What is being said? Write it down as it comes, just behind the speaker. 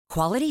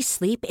Quality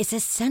sleep is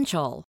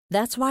essential.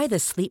 That's why the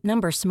Sleep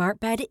Number Smart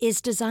Bed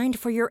is designed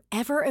for your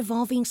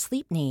ever-evolving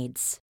sleep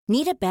needs.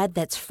 Need a bed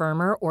that's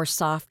firmer or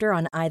softer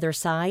on either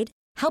side?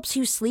 Helps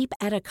you sleep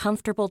at a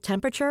comfortable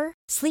temperature?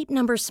 Sleep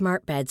Number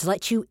Smart Beds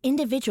let you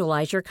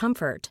individualize your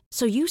comfort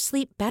so you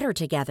sleep better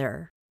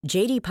together.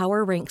 J.D.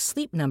 Power ranks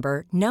Sleep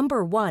Number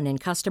number 1 in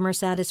customer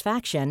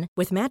satisfaction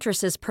with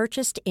mattresses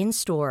purchased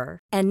in-store.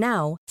 And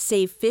now,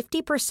 save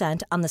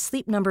 50% on the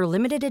Sleep Number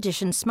Limited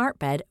Edition Smart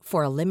Bed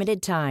for a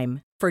limited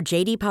time. For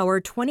J.D. Power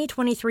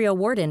 2023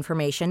 award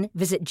information,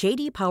 visit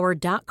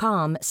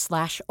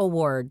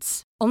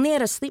jdpower.com/awards. Only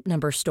at a Sleep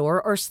Number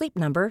store or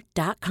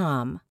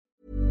sleepnumber.com.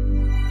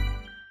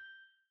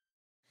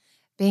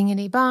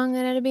 Bingity bong,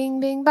 ba bing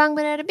bing bong,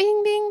 ba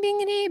bing bing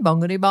bingity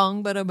bongity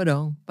bong, ba ba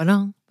dong, ba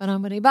dong, ba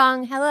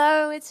bong.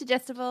 Hello, it's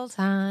suggestible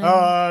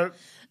time.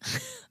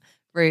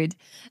 Rude.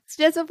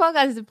 Suggestible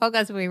Podcast is a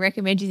podcast where we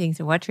recommend you things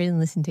to watch, read, and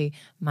listen to.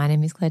 My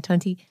name is Claire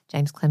Tonti.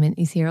 James Clement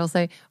is here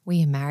also.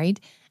 We are married.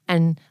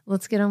 And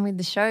let's get on with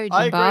the show, Jim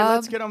I agree. Bob.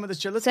 Let's get on with the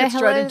show. Let's say get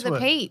straight hello into to the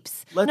it.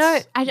 peeps.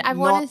 Let's I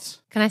want to.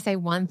 Can I say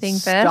one thing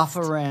first? Stuff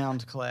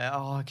around, Claire.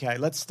 Oh, okay.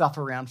 Let's stuff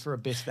around for a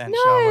bit then,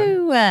 shall we?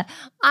 No.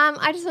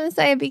 I just want to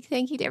say a big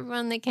thank you to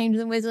everyone that came to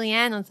the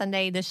Wesleyan on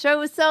Sunday. The show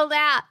was sold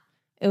out.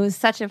 It was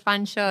such a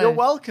fun show. You're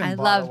welcome, I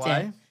by loved the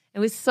way. it. It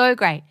was so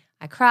great.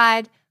 I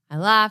cried. I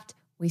laughed.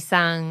 We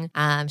sung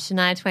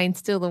Shania Twain's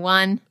Still the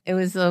One. It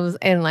was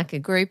in like a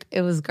group.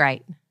 It was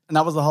great. And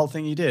that was the whole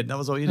thing you did. That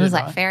was all you did, It was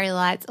like right? fairy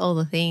lights, all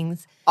the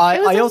things.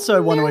 I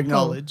also want to miracle.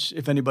 acknowledge,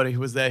 if anybody who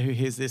was there who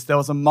hears this, there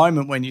was a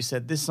moment when you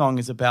said, this song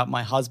is about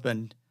my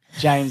husband.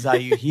 James, are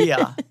you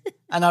here?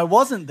 And I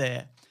wasn't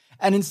there.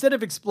 And instead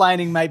of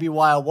explaining maybe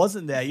why I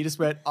wasn't there, you just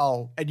went,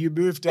 oh, and you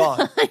moved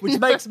on, which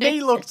makes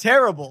me look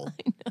terrible.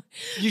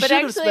 You But should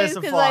have actually, it's because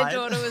specified. my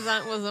daughter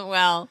wasn't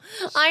well.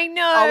 I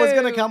know. I was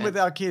going to come with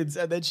our kids,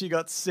 and then she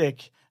got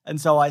sick,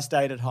 and so I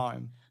stayed at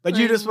home. But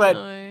you just went,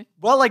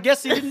 well, I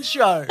guess he didn't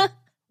show.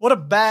 What a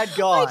bad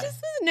guy. I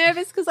just was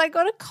nervous because I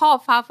got a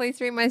cough halfway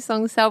through my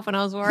song Self and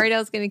I was worried I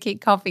was going to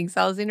keep coughing.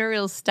 So I was in a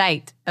real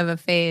state of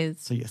affairs.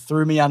 So you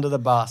threw me under the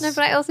bus. No,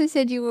 but I also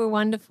said you were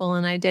wonderful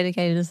and I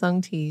dedicated a song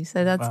to you.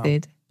 So that's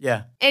good.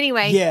 Yeah.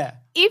 Anyway, Yeah.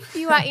 if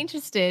you are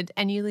interested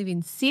and you live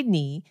in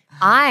Sydney,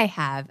 I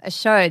have a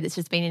show that's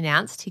just been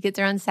announced. Tickets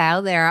are on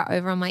sale. They are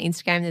over on my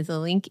Instagram. There's a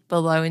link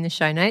below in the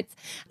show notes.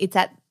 It's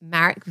at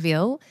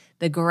Marrickville,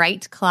 the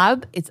Great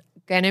Club. It's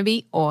going to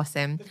be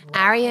awesome.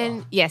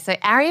 Arian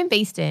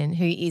Beeston,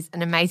 who is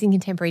an amazing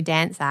contemporary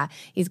dancer,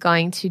 is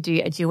going to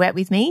do a duet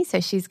with me. So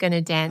she's going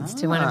to dance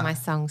to one of my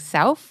songs,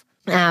 Self.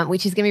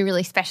 Which is going to be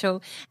really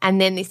special.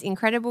 And then this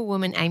incredible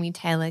woman, Amy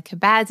Taylor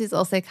Kabaz, is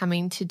also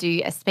coming to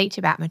do a speech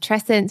about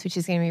matrescence, which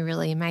is going to be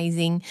really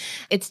amazing.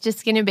 It's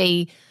just going to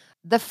be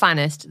the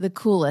funnest, the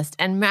coolest.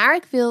 And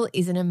Marrickville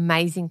is an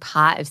amazing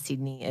part of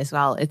Sydney as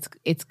well.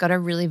 It's got a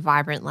really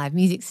vibrant live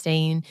music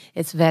scene.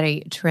 It's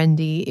very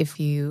trendy if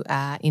you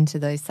are into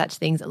those such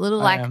things. A little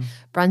like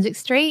Brunswick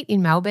Street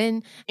in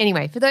Melbourne.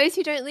 Anyway, for those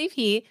who don't live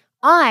here,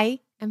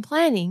 I am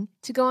planning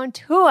to go on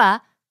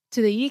tour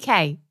to the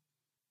UK.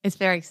 It's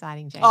very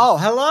exciting, James. Oh,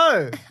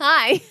 hello.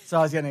 Hi. So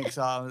I was getting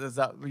excited.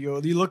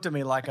 You looked at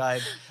me like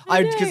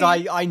because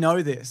I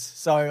know this.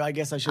 So I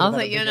guess I should have. I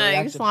was had a like, you're bigger not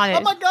reaction. excited.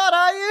 Oh my God,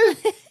 are you?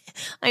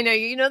 I know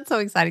you're not so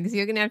excited because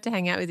you're going to have to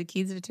hang out with the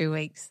kids for 2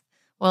 weeks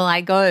while I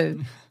go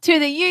to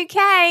the UK.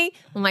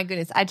 Oh my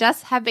goodness. I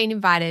just have been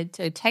invited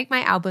to take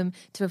my album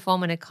to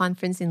perform at a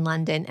conference in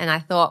London. And I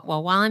thought,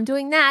 well, while I'm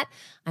doing that,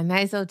 I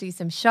may as well do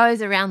some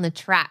shows around the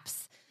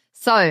traps.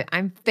 So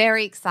I'm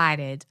very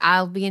excited.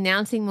 I'll be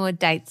announcing more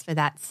dates for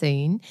that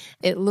soon.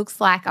 It looks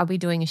like I'll be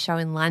doing a show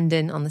in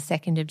London on the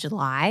 2nd of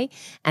July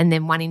and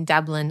then one in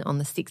Dublin on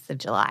the 6th of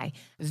July.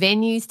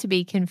 Venues to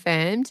be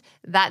confirmed.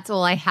 That's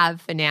all I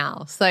have for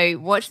now. So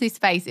watch this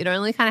space. It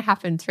only kind of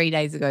happened 3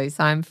 days ago.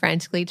 So I'm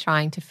frantically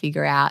trying to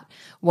figure out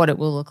what it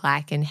will look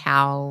like and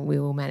how we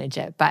will manage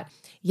it. But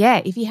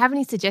yeah, if you have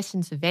any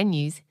suggestions for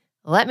venues,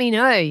 let me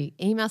know.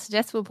 Email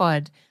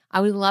suggestiblepod. I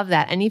would love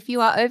that. And if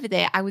you are over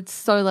there, I would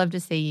so love to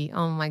see you.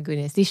 Oh, my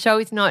goodness. This show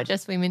is not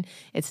just women.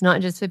 It's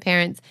not just for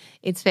parents.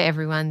 It's for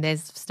everyone.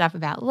 There's stuff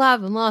about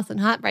love and loss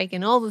and heartbreak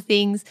and all the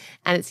things,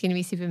 and it's going to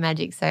be super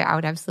magic. So I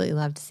would absolutely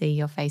love to see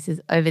your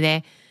faces over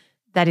there.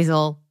 That is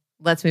all.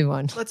 Let's move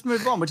on. Let's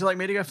move on. Would you like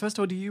me to go first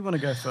or do you want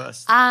to go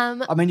first? I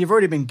mean, you've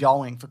already been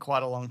going for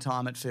quite a long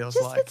time, it feels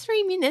just like. for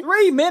 3 minutes.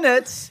 3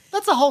 minutes?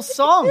 That's a whole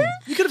song.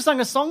 You could have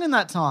sung a song in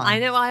that time. I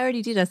know. I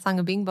already did. I sung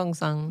a Bing Bong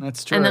song.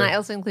 That's true. And then I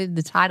also included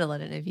the title. I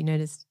don't know if you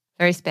noticed.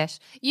 Very special.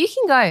 You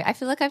can go. I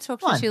feel like I've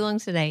talked for too long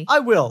today.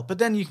 I will, but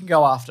then you can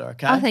go after,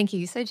 okay? Oh, thank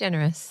you. So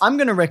generous. I'm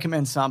going to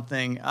recommend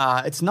something.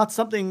 It's not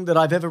something that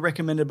I've ever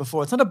recommended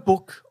before. It's not a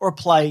book or a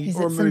play Is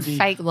or a it some movie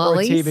fake or a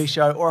lollies? TV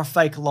show or a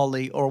fake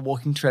lolly or a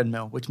walking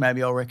treadmill, which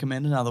maybe I'll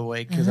recommend another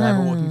week because I have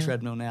a walking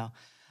treadmill now.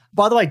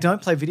 By the way,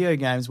 don't play video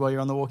games while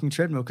you're on the walking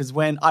treadmill because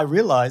when I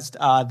realized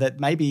that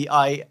maybe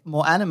I'm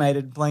more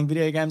animated playing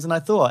video games than I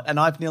thought, and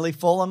I've nearly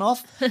fallen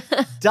off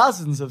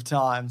dozens of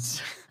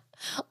times.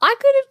 I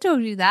could have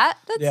told you that.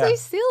 That's Yeah. so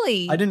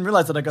silly. I didn't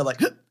realize that I go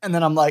like, and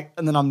then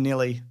I'm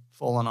nearly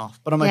fallen off.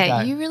 But I'm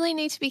Yeah, okay. you really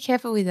need to be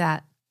careful with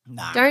that.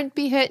 Nah. Don't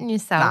be hurting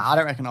yourself. Nah, I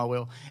don't reckon I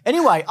will.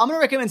 Anyway, I'm going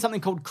to recommend something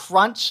called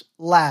Crunch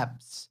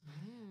Labs.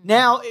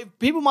 Now,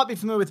 people might be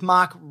familiar with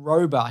Mark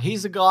Rober.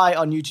 He's a guy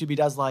on YouTube. He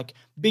does like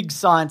big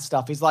science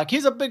stuff. He's like,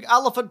 here's a big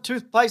elephant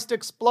toothpaste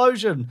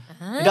explosion.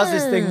 He does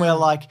this thing where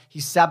like he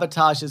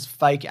sabotages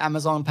fake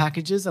Amazon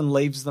packages and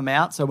leaves them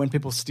out. So when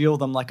people steal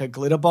them, like a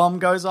glitter bomb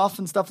goes off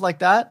and stuff like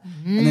that.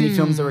 And then he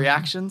films the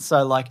reaction.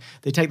 So like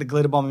they take the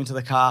glitter bomb into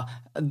the car,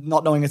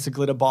 not knowing it's a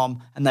glitter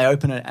bomb, and they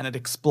open it and it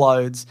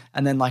explodes.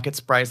 And then like it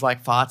sprays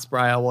like fart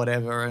spray or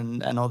whatever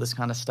and all this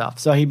kind of stuff.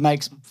 So he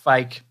makes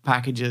fake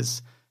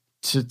packages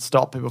to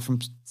stop people from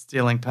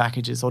stealing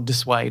packages, or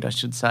dissuade, I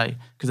should say,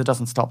 because it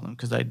doesn't stop them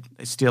because they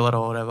steal it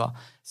or whatever.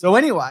 So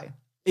anyway,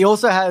 he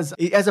has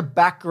a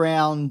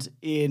background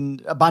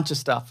in a bunch of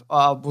stuff.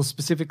 Well,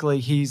 specifically,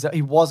 he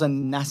was a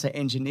NASA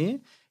engineer.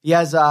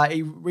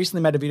 He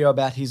recently made a video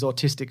about his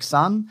autistic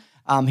son.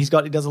 He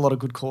does a lot of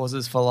good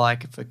causes for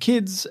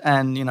kids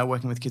and,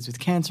 working with kids with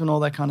cancer and all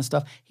that kind of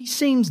stuff. He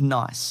seems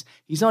nice.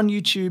 He's on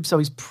YouTube, so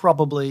he's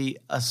probably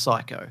a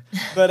psycho.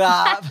 But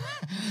yeah,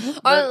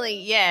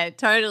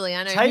 totally.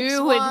 I know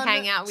who would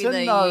hang out with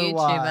a YouTuber.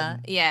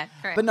 One. Yeah,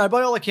 correct. But no,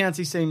 by all accounts,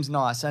 he seems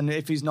nice. And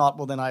if he's not,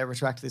 well, then I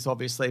retract this,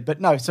 obviously. But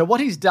no, so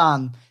what he's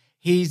done,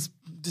 he's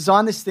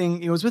designed this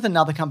thing. He was with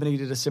another company who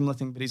did a similar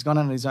thing, but he's gone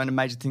on his own and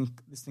made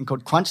this thing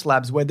called Crunch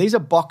Labs, where these are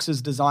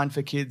boxes designed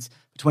for kids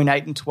between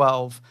 8 and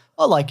 12,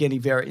 or like any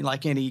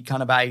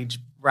kind of age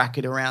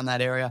bracket around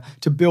that area,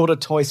 to build a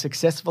toy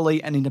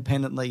successfully and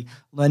independently,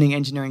 learning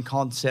engineering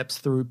concepts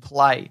through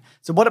play.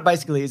 So what it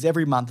basically is,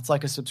 every month, it's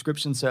like a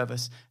subscription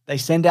service. They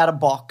send out a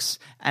box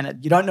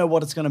and you don't know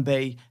what it's going to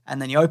be,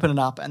 and then you open it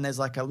up and there's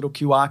like a little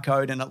QR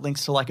code and it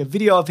links to like a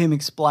video of him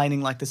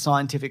explaining like the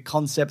scientific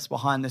concepts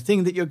behind the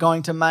thing that you're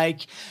going to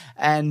make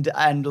and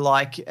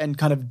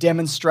kind of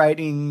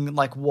demonstrating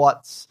like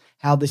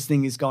how this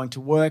thing is going to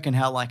work and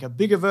how like a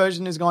bigger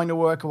version is going to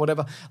work or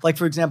whatever. Like,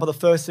 for example, the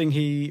first thing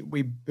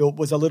we built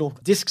was a little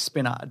disc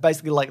spinner. It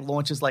basically like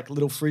launches like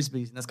little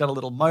frisbees, and it's got a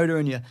little motor,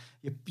 and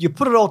you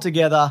put it all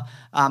together.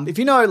 If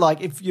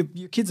if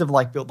your kids have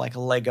like built like a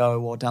Lego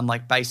or done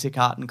like basic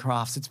art and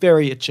crafts, it's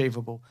very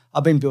achievable.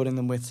 I've been building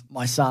them with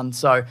my son.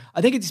 So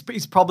I think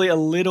he's probably a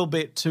little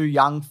bit too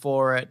young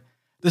for it.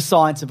 The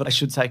science of it, I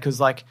should say, because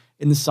like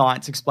in the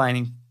science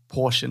explaining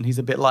portion, he's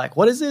a bit like,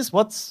 what is this?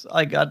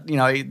 I'd have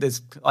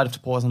to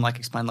pause and like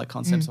explain like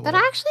concepts or But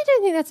whatever. I actually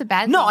don't think that's a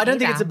bad thing. No, I don't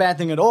think it's a bad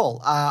thing at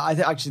all.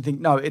 I actually think,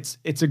 no, it's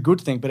a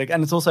good thing,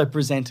 and it's also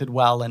presented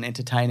well and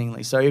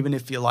entertainingly. So even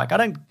if you're like, I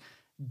don't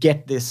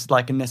get this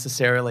like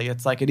necessarily,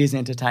 it's like it is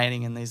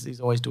entertaining, and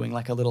he's always doing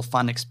like a little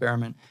fun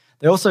experiment.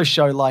 They also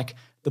show like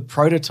the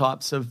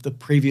prototypes of the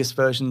previous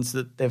versions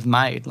that they've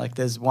made. Like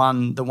there's the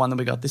one that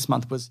we got this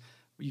month was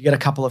you get a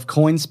couple of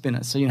coin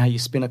spinners. So you know how you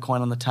spin a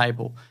coin on the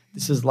table.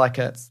 This is like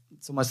it's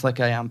almost like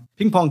a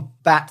ping pong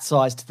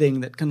bat-sized thing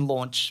that can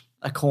launch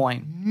a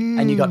coin,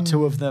 and you got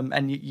two of them,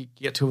 and you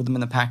get two of them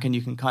in the pack, and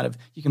you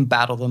can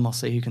battle them or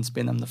see who can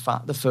spin them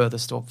the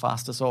furthest or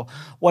fastest or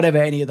whatever,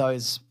 any of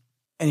those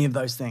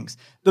things.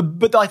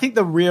 But I think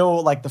the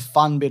real like the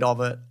fun bit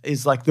of it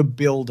is like the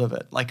build of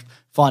it, like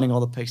finding all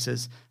the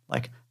pieces,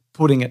 like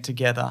putting it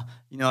together.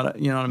 You know what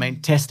I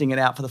mean? Testing it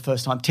out for the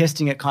first time,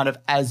 testing it kind of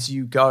as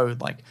you go,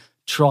 like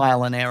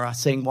trial and error,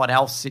 seeing what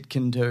else it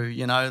can do,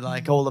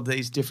 like all of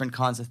these different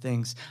kinds of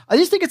things. I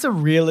just think it's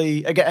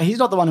again, he's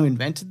not the one who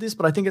invented this,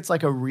 but I think it's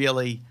like a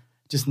really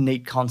just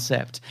neat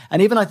concept.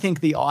 And even I think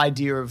the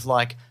idea of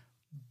like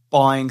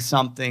buying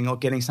something or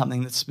getting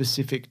something that's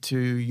specific to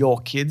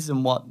your kids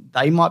and what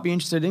they might be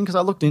interested in, because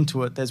I looked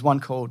into it. There's one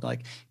called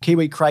like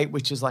Kiwi Crate,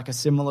 which is like a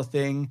similar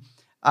thing.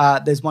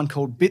 There's one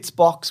called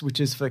Bitsbox, which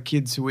is for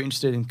kids who are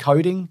interested in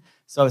coding.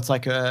 So it's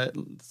like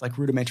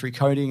rudimentary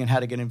coding and how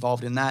to get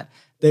involved in that.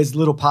 There's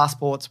Little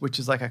Passports, which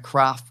is like a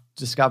craft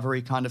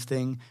discovery kind of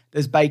thing.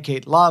 There's Bake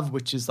Eat Love,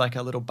 which is like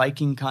a little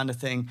baking kind of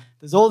thing.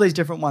 There's all these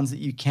different ones that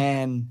you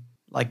can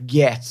like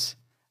get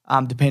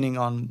depending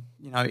on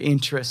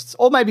interests,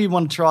 or maybe you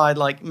want to try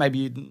like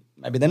maybe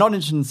they're not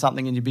interested in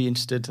something and you'd be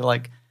interested to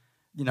like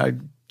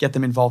get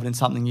them involved in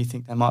something you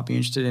think they might be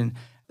interested in.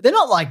 They're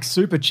not like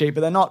super cheap,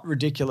 but they're not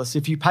ridiculous.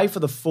 If you pay for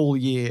the full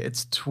year,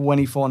 it's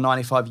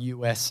 $24.95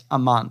 US a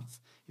month.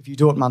 If you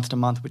do it month to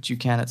month, which you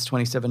can, it's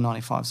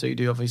 $27.95. So you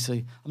do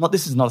obviously.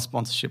 This is not a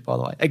sponsorship, by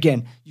the way.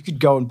 Again, you could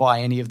go and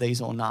buy any of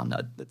these or none.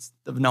 That's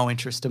of no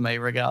interest to me,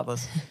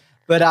 regardless.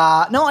 But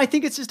no, I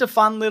think it's just a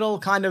fun little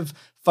kind of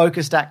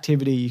focused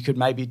activity you could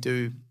maybe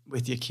do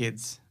with your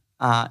kids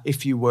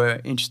if you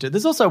were interested.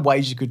 There's also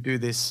ways you could do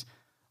this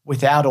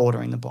without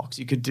ordering the box.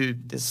 You could do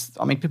this.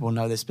 I mean, people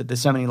know this, but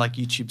there's so many like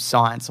YouTube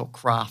science or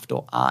craft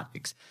or art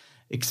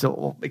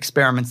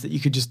experiments that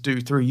you could just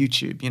do through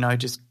YouTube.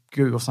 Just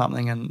Google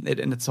something and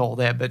it's all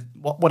there. But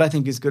what I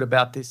think is good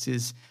about this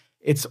is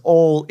it's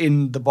all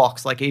in the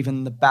box, like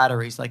even the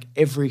batteries, like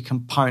every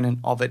component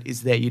of it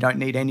is there. You don't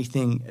need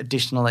anything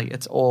additionally.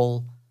 It's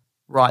all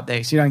right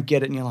there. So you don't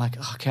get it and you're like,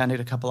 okay, I need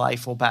a couple of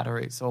A4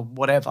 batteries or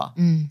whatever.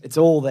 It's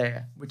all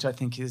there, which I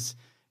think is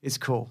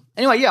cool.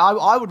 Anyway, yeah,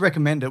 I would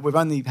recommend it. We've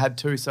only had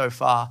 2 so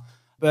far.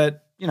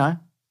 but,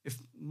 if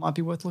might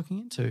be worth looking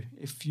into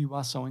if you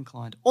are so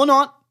inclined. Or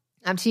not.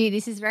 Up to you.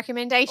 This is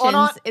recommendations. Or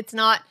not. It's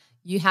not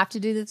you have to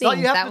do the not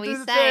things you have that to we do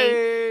the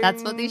say.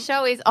 That's what thing. this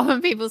show is.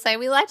 Often people say,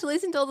 we like to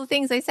listen to all the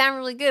things. They sound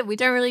really good. We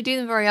don't really do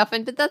them very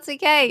often, but that's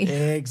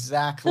okay.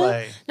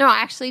 Exactly. No, I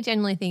actually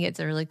genuinely think it's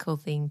a really cool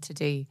thing to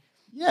do.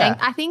 Yeah.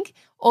 I think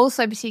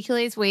also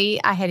particularly as we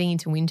are heading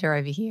into winter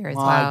over here as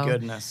well. My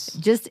goodness.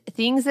 Just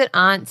things that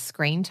aren't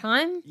screen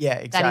time. Yeah,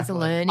 exactly. That is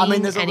learning. I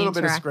mean, there's a and little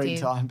bit of screen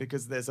interactive. time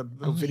because there's a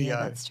little video.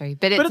 Yeah, that's true.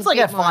 But But it's like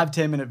bit a more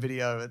 5-10 minute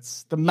video.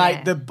 It's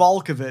Yeah. the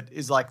bulk of it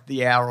is like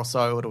the hour or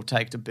so it'll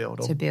take to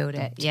build. to build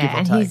it. give Yeah, or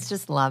and take. he's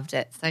just loved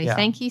it. So Yeah.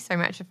 thank you so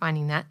much for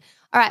finding that.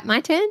 All right,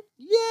 my turn.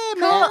 Yeah,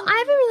 Cool. man. I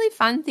have a really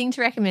fun thing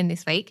to recommend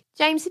this week.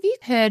 James, have you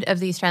heard of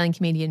the Australian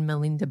comedian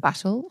Melinda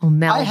Buttle or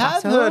Mel I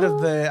have Buttle? heard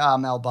of the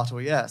Mel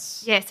Buttle,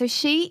 yes. Yeah, so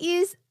she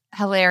is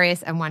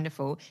hilarious and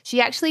wonderful.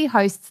 She actually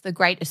hosts the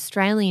Great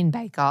Australian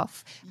Bake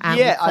Off. Yeah,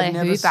 with Claire I've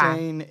never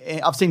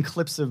Hooper. I've seen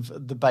clips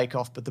of the Bake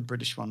Off, but the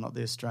British one, not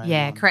the Australian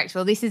Yeah, one. correct.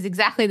 Well, this is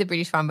exactly the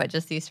British one, but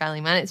just the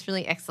Australian one. It's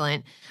really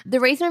excellent.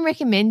 The reason I'm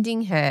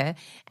recommending her,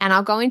 and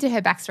I'll go into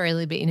her backstory a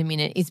little bit in a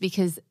minute, is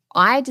because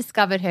I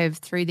discovered her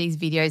through these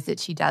videos that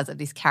she does of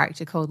this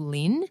character called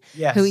Lynn,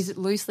 Yes. who is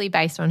loosely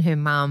based on her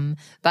mum,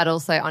 but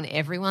also on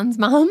everyone's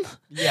mum.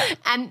 Yeah.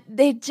 And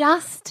they're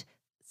just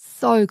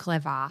so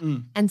clever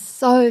and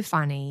so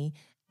funny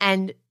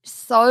and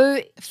so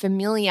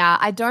familiar.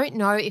 I don't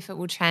know if it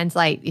will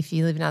translate if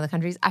you live in other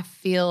countries. I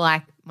feel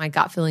like my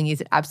gut feeling is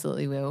it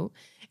absolutely will.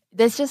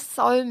 There's just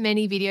so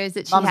many videos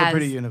that she Mums has. are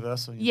pretty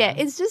universal. Yeah,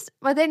 it's just,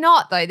 well, they're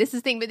not though. This is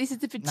the thing, but this is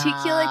the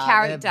particular Nah,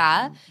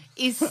 character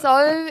is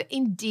so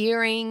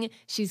endearing.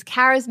 She's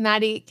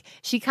charismatic.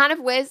 She kind of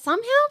wears,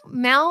 somehow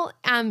Mel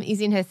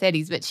is in her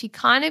 30s, but she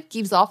kind of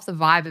gives off the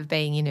vibe of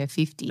being in her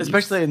 50s.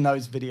 Especially in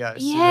those videos.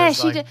 Yeah, There's,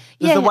 she like, did-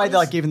 There's yeah, the way that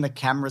it's- like even the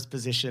camera's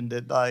positioned.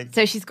 It like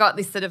So she's got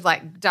this sort of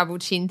like double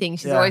chin thing.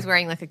 She's Yeah. always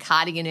wearing like a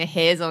cardigan. Her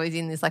hair's always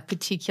in this like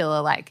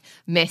particular like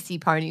messy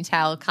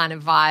ponytail kind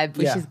of vibe,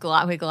 which Yeah. is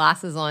with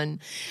glasses on.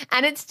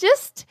 And it's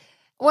just,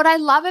 what I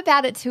love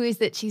about it too is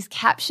that she's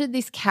captured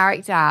this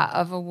character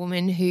of a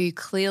woman who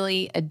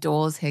clearly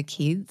adores her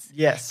kids.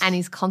 yes, And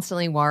is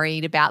constantly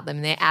worried about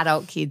them. They're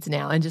adult kids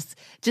now, and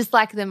just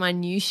like the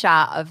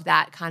minutiae of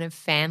that kind of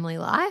family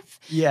life.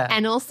 Yeah.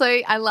 And also,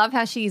 I love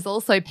how she's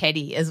also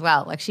petty as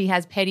well. Like she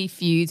has petty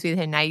feuds with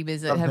her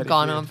neighbours that Love have petty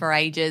gone feud. on for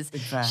ages.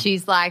 Big fan.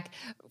 She's like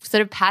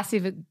sort of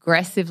passive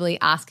aggressively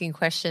asking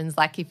questions,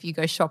 like if you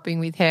go shopping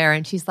with her,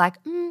 and she's like,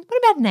 "What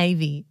about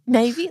Navy?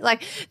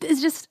 Like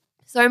there's just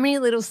so many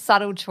little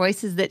subtle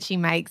choices that she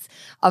makes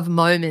of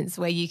moments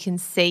where you can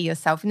see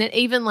yourself in it.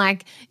 Even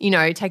like,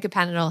 take a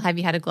Panadol, have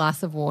you had a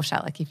glass of water?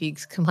 Like if you're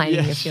complaining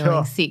Yeah, you're feeling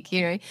sure.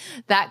 sick,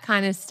 that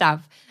kind of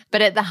stuff.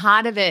 But at the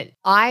heart of it,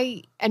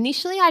 I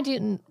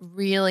didn't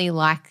really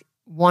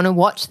want to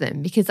watch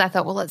them because I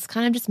thought, well, it's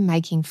kind of just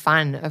making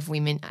fun of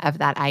women of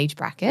that age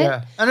bracket.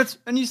 yeah,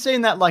 and you've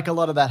seen that like a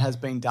lot of that has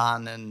been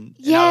done and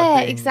in Yeah,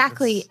 other things.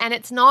 exactly. It's- And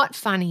it's not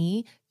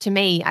funny to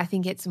me. I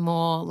think it's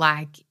more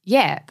like,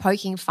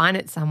 poking fun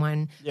at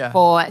someone Yeah.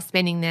 for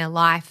spending their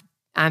life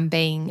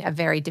being a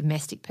very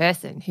domestic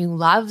person who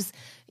loves,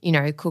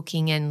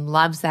 cooking and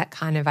loves that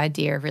kind of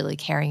idea of really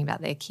caring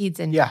about their kids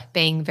and Yeah.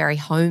 being very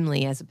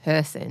homely as a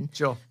person.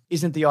 Sure.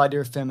 Isn't the idea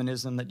of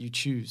feminism that you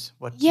choose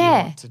what you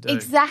Yeah, want to do?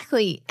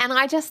 exactly. And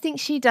I just think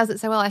she does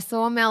it so well. I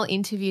saw Mel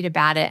interviewed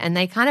about it and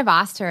they kind of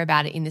asked her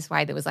about it in this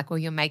way that was like, well,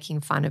 you're making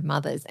fun of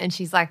mothers. And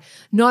she's like,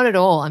 not at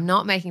all. I'm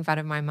not making fun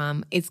of my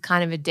mum. It's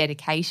kind of a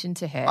dedication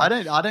to her. I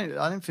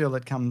don't feel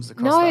it comes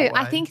across No, that way.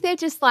 I think they're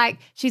just like,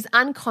 she's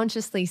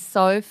unconsciously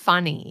so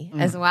funny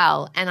as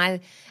well.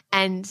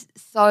 And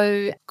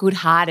so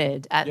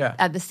good-hearted. Yeah.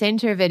 At the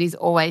center of it is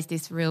always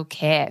this real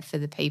care for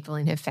the people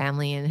in her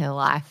family and her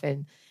life.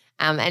 And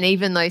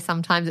even though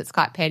sometimes it's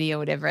quite petty or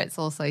whatever, it's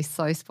also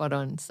so spot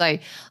on. So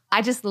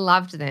I just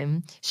loved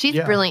them. She's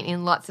Yeah. brilliant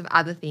in lots of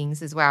other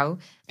things as well.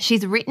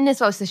 She's written as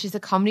well, so she's a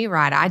comedy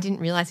writer. I didn't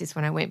realize this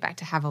when I went back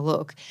to have a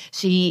look.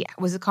 She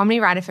was a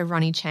comedy writer for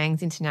Ronnie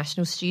Chang's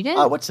International Student.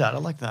 Oh, what's that? I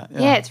like that.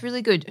 Yeah, it's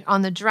really good.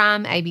 On the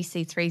Drum,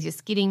 ABC3's You're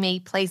Skidding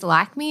Me, Please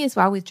Like Me as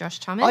well with Josh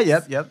Thomas. Oh,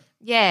 yep.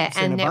 Yeah, I've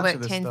seen and a bunch Network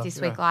of this 10's stuff, This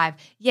yeah. Week Live.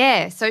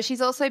 Yeah, so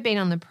she's also been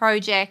on The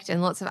Project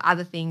and lots of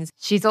other things.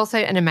 She's also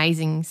an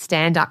amazing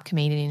stand-up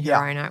comedian in her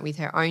Yeah. own right with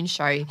her own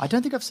show. I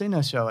don't think I've seen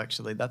her show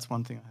actually. That's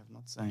one thing I have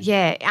not seen.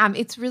 Yeah,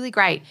 it's really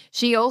great.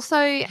 She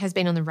also has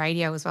been on the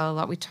radio as well a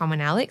lot with Tom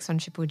and Alex on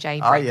Triple J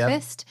Oh, yeah.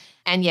 Breakfast.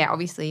 And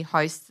obviously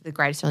hosts the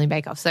Great Australian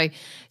Bake Off. So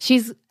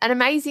she's an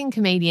amazing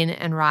comedian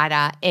and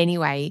writer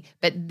anyway,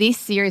 but this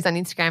series on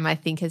Instagram I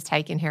think has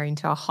taken her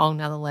into a whole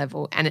nother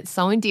level and it's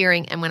so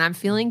endearing. And when I'm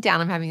feeling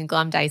down, I'm having a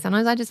glum day,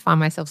 sometimes I just find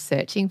myself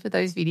searching for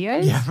those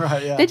videos. Yeah,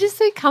 right, yeah. They're just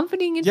so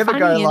comforting and Do you ever funny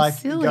go and like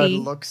silly. go to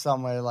look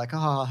somewhere like,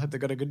 I hope they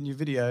got a good new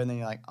video, and then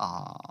you're like,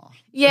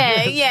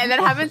 Yeah, that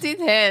happens with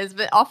hers.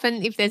 But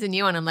often if there's a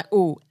new one, I'm like,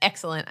 oh,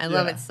 excellent. I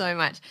love Yeah. it so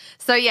much.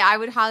 So, I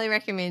would highly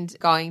recommend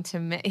going to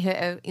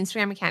her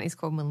Instagram account is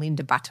called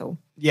Melinda Buttle.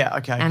 yeah,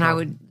 okay. And I cool.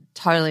 would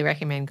totally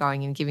recommend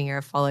going and giving her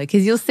a follow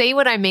because you'll see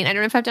what I mean. I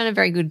don't know if I've done a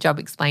very good job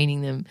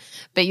explaining them,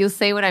 but you'll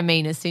see what I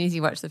mean as soon as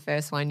you watch the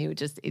first one. It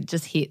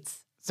just hits.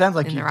 Sounds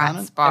like in you've the right done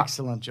an spot.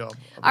 excellent job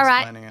of All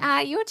explaining it.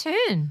 right, your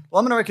turn. Well,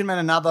 I'm going to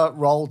recommend another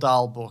Roald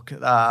Dahl book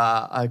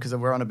because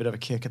we're on a bit of a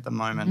kick at the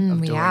moment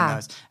of we doing are.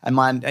 those. And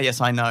mine, yes,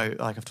 I know,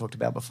 like I've talked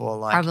about before,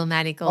 like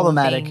Problematic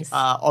things.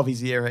 of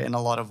his era in a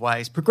lot of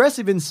ways,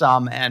 progressive in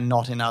some and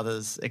not in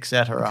others,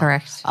 etc.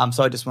 Correct.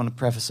 So I just want to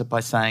preface it by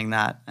saying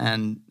that,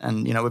 and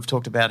we've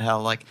talked about how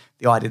like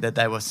the idea that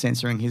they were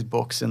censoring his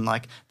books and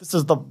like this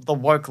is the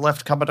woke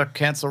left coming to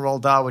cancel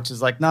Roald Dahl, which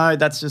is like no,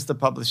 that's just the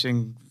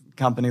publishing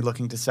company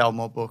looking to sell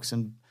more books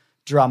and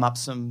drum up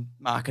some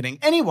marketing.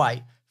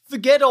 Anyway,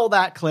 forget all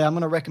that, Claire. I'm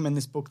going to recommend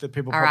this book that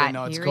people probably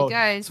know. It's here called. he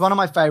goes. It's one of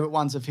my favorite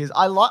ones of his.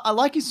 I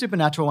like his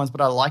supernatural ones, but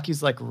I like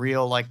his like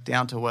real, like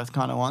down to earth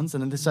kind of ones.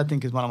 And this I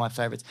think is one of my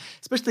favorites,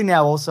 especially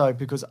now also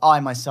because I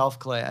myself,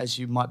 Claire, as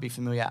you might be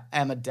familiar,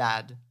 am a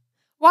dad.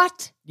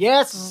 What?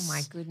 Yes. Oh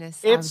my goodness!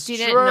 It's I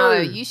didn't true. know.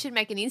 You should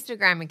make an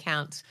Instagram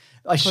account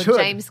I called should.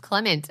 James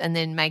Clement and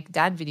then make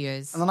dad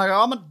videos. And then I go,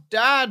 I'm a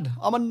dad.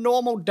 I'm a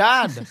normal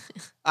dad.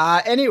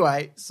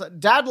 Anyway, so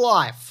dad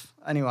life.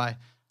 Anyway.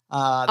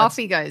 Off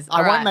he goes. I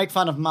All won't right. make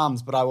fun of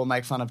mums, but I will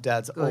make fun of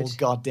dads all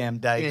goddamn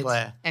day, Good.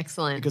 Claire.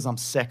 Excellent. Because I'm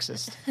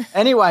sexist.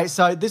 Anyway,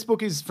 so this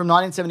book is from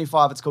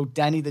 1975. It's called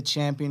Danny the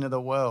Champion of the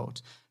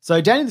World. So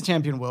Danny the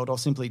Champion World, or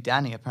simply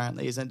Danny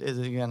apparently, is again,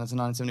 it's a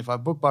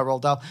 1975 book by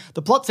Roald Dahl.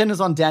 The plot centers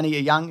on Danny, a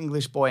young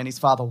English boy, and his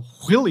father,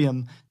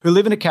 William, who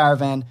live in a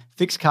caravan,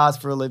 fix cars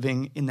for a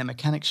living in their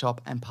mechanic shop,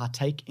 and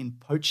partake in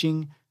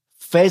poaching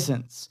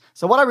pheasants.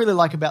 So what I really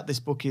like about this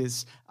book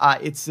is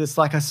it's just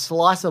like a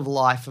slice of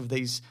life of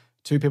these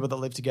two people that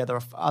live together,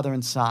 a father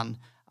and son.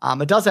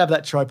 It does have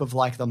that trope of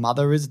like the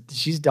mother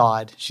she's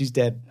died, she's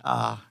dead,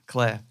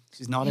 Claire.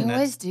 She's not in it. You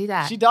always do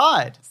that. She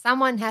died.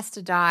 Someone has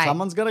to die.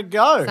 Someone's got to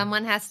go.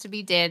 Someone has to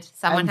be dead.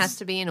 Someone And has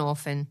to be an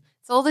orphan.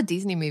 So all the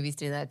Disney movies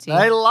do that too.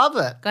 They love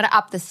it. Got to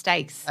up the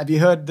stakes. Have you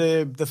heard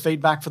the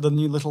feedback for the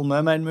new Little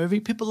Mermaid movie?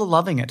 People are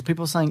loving it.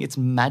 People are saying it's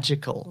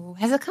magical. Ooh,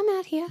 has it come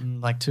out here? In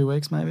like 2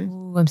 weeks maybe.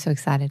 Ooh, I'm so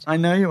excited. I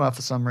know you are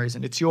for some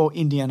reason. It's your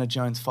Indiana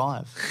Jones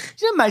 5.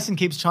 Do you know Mason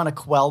keeps trying to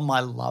quell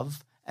my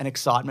love and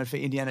excitement for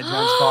Indiana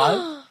Jones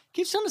 5?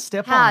 Keeps trying to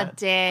step on How it.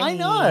 dare I he?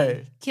 know.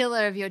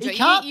 Killer of your joy. He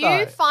can't, you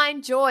though.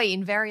 find joy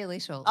in very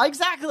little.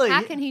 Exactly.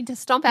 How can he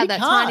just stomp out He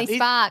that can't. tiny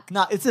spark?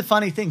 No, it's a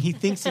funny thing. He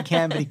thinks he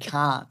can, but he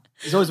can't.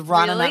 He's always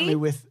running at Really? me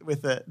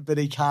with it, but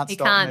he can't He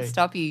stop can't me.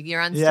 stop you. You're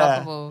Yeah.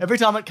 unstoppable. Every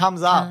time it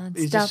comes up, Can't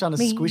he's just stop trying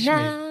to squish me.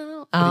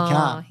 now. But he Oh,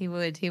 can't. he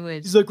would. He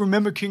would. He's like,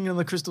 remember King and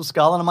the Crystal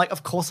Skull? And I'm like,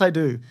 of course I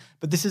do.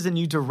 But this is a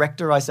new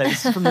director, I say.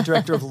 This is from the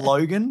director of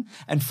Logan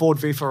and Ford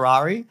v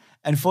Ferrari.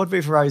 And Ford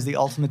v Ferrari is the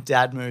ultimate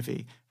dad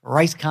movie.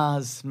 Race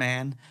cars,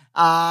 man.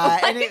 Why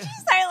and did you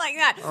say it like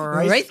that?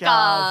 Race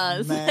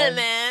cars, man.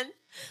 man.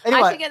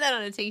 Anyway. I should get that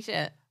on a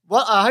t-shirt.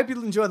 Well, I hope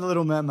you'll enjoy The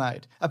Little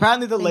Mermaid.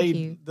 Apparently the Thank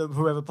you. lead,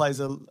 whoever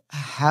plays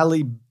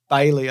Halle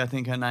Bailey, I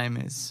think her name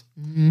is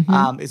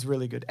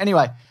really good.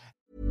 Anyway.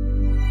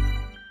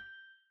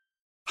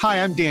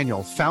 Hi, I'm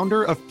Daniel,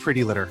 founder of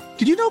Pretty Litter.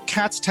 Did you know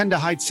cats tend to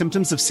hide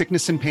symptoms of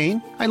sickness and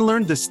pain? I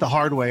learned this the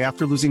hard way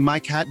after losing my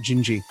cat,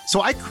 Gingy.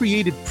 So I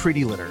created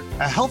Pretty Litter,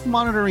 a health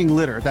monitoring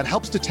litter that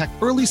helps detect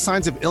early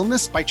signs of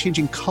illness by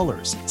changing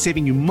colors,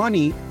 saving you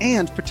money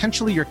and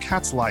potentially your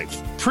cat's life.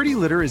 Pretty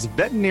Litter is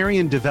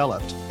veterinarian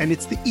developed, and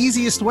it's the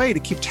easiest way to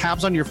keep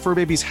tabs on your fur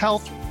baby's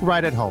health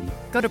right at home.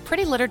 Go to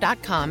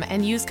prettylitter.com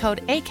and use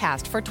code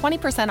ACAST for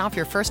 20% off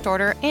your first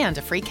order and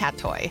a free cat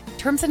toy.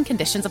 Terms and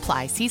conditions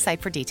apply. See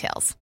site for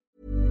details.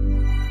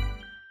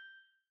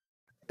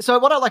 So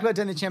what I like about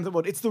Danny the Champion of the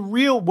World, it's the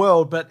real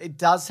world, but it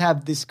does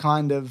have this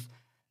kind of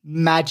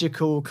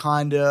magical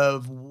kind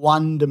of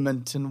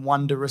wonderment and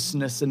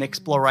wondrousness and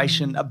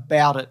exploration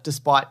about it,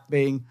 despite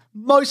being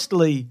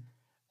mostly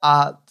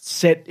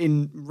set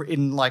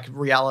in like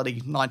reality,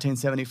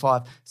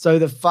 1975. So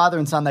the father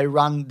and son, they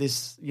run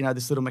this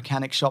little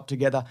mechanic shop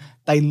together.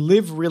 They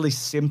live really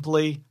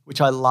simply,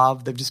 which I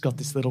love. They've just got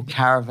this little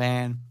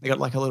caravan. They got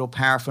like a little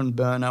paraffin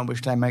burner,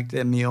 which they make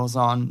their meals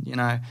on,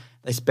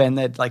 They spend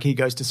that, like he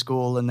goes to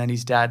school and then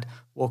his dad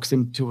walks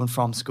him to and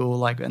from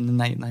school, and then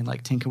they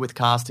like tinker with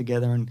cars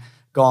together and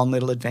go on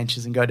little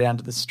adventures and go down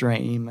to the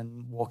stream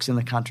and walks in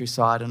the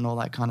countryside and all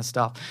that kind of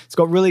stuff. It's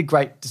got really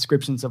great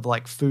descriptions of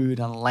like food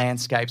and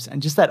landscapes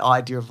and just that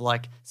idea of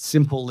like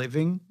simple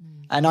living.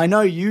 And I know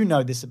you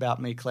know this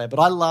about me, Claire, but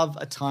I love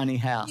a tiny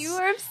house. You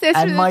are obsessed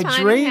and with a my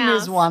tiny dream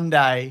house. is one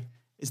day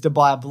is to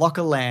buy a block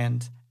of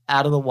land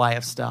out of the way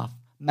of stuff,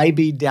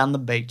 maybe down the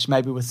beach,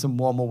 maybe with some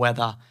warmer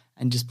weather,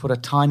 and just put a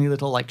tiny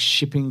little like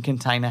shipping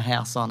container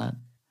house on it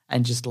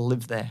and just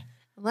live there.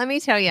 Let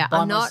me tell you, By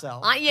I'm not.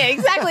 myself. Yeah,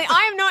 exactly.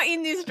 I am not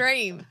in this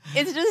dream.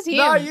 It's just him.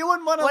 No, you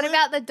wouldn't want to What live.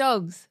 about the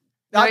dogs?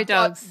 No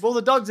dogs. Well,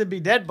 the dogs would be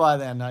dead by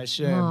then, I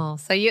assume. Oh,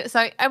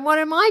 and what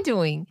am I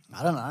doing?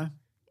 I don't know.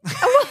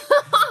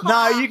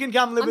 No, you can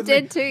come live I'm with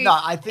dead me. too. No,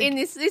 I think in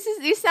this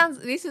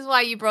is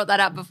why you brought that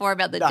up before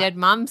about the No. dead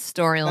mum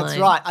storyline. that's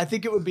right. I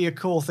think it would be a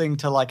cool thing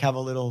to like have a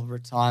little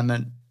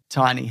retirement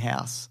tiny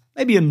house.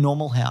 maybe a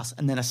normal house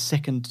and then a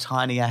second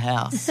tinier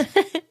house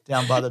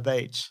down by the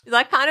beach.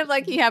 Like kind of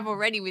like you have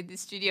already with the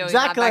studio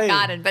Exactly. in my back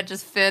garden, but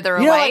just further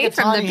You know, away like a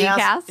from the tiny big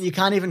house. You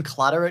can't even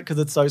clutter it because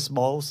it's so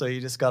small. So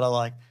you just got to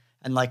like,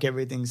 and like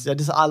everything's,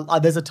 there's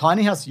a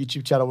tiny house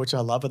YouTube channel, which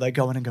I love, where they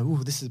go in and go,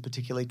 ooh, this is a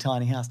particularly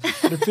tiny house.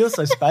 But it feels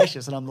so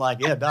spacious. And I'm like,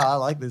 yeah, no, I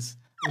like this.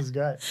 This is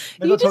great.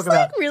 Maybe You I'll talk just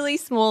about, like really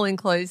small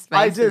enclosed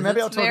I spaces. do. Maybe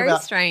It's I'll talk very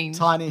about strange.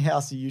 tiny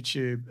house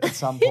YouTube at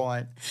some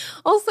point.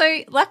 Also,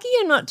 lucky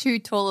you're not too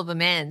tall of a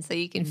man, so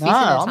you can fit No, in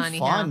a I'm tiny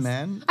fine, house.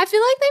 man. I feel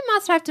like they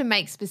must have to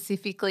make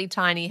specifically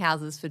tiny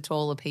houses for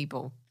taller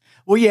people.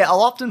 Well, yeah,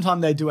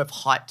 oftentimes they do have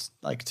height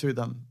like to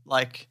them.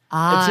 Like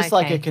it's just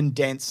like okay. a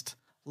condensed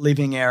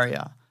living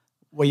area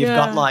where you've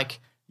got like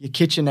your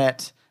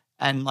kitchenette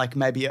and like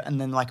maybe a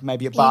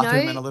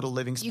bathroom and a little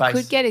living space.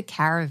 You could get a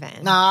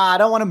caravan. Nah, I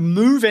don't want to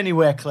move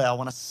anywhere, Claire. I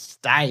want to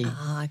stay.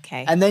 Oh,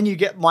 okay. And then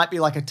might be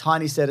like a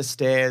tiny set of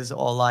stairs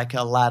or like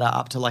a ladder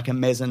up to like a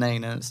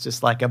mezzanine, and it's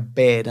just like a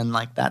bed and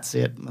like that's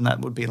it. And that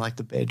would be like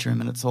the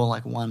bedroom, and it's all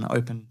like one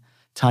open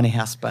tiny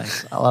house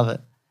space. I love it.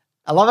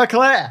 I love it,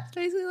 Claire. It's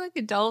basically like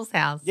a doll's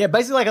house. Yeah,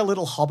 basically like a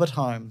little hobbit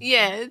home.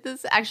 Yeah,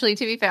 this actually,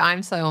 to be fair,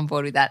 I'm so on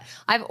board with that.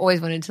 I've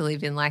always wanted to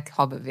live in like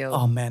Hobbitville.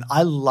 Oh man,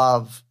 I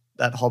love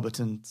that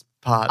Hobbiton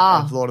part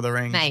of Lord of the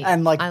Rings. mate,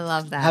 and like I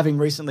love that. Having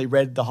recently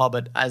read The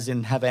Hobbit, as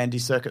in have Andy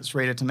Serkis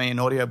read it to me in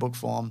audiobook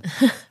form.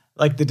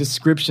 Like the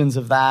descriptions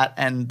of that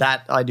and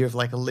that idea of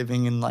like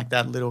living in like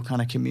that little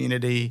kind of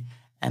community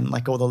and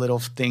like all the little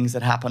things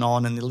that happen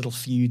on and the little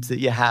feuds that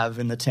you have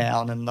in the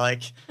town and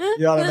like, you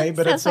know what I mean?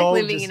 But Sounds it's like all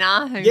living just, in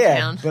our hometown.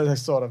 yeah, but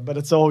it's sort of, but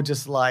it's all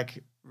just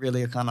like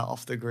really kind of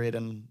off the grid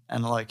and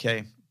low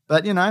key.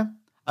 But you know,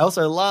 I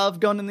also love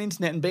going on the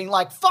internet and being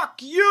like,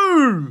 fuck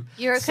you.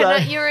 You're So-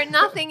 you're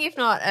nothing if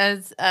not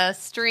as a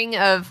string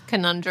of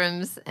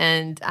conundrums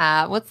and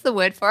what's the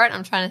word for it?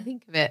 I'm trying to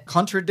think of it.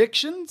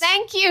 Contradictions?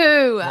 Thank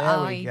you.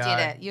 we You go. did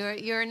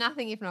it. You're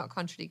nothing if not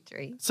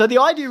contradictory. So the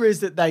idea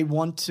is that they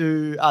want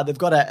to, they've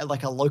got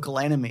a local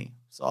enemy.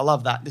 So I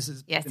love that. This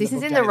is Yes, in this the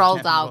is book in the Danny Roald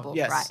Champion Dahl book. book,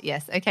 Yes. right?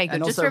 Yes. Okay, good.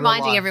 And Just also real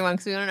reminding life. everyone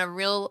because we went on a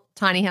real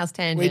tiny house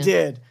tangent. We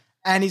did.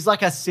 And he's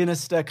like a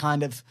sinister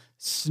kind of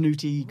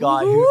snooty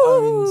guy who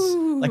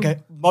owns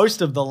like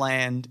most of the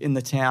land in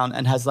the town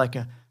and has like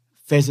a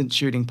pheasant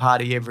shooting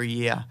party every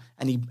year.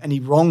 And he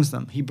wrongs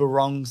them. He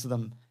barongs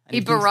them.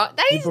 And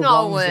That is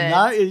not a barongs them. word.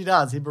 No, he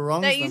does. He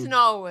barongs That them. is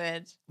not a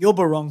word. You're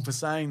barong for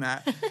saying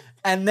that.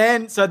 And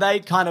then, so they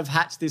kind of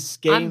hatch this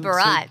scheme. I'm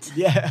bright.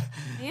 Yeah.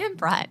 Yeah,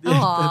 bright. Yeah,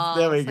 Oh,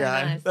 there we so go.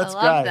 nice. That's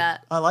I love great.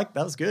 that. I like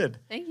that. Was good.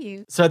 Thank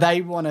you. So they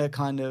want to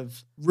kind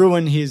of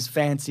ruin his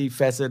fancy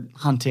pheasant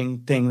hunting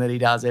thing that he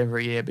does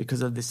every year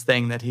because of this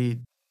thing that he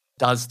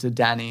does to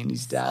Danny and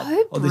his dad.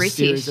 So or this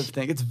series British. of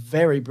things. It's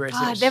very British.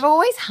 God, they're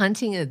always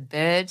hunting a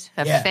bird,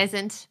 a Yeah.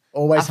 pheasant,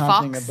 Always a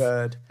hunting fox. a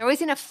bird. They're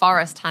always in a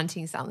forest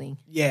hunting something.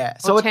 Yeah. Or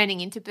So turning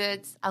into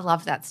birds. I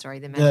love that story,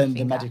 the magic the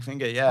finger. magic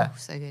finger, yeah. Oh,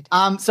 so good.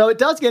 So it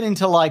does get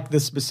into like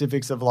the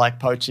specifics of like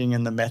poaching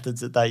and the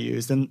methods that they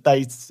use, and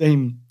they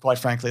seem, quite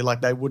frankly,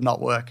 like they would not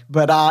work.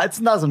 But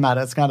it doesn't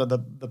matter. It's kind of the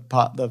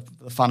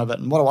fun of it.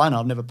 And what do I know?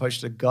 I've never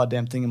poached a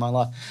goddamn thing in my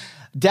life.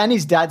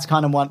 Danny's dad's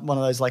kind of one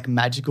of those like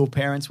magical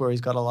parents where he's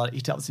got a lot.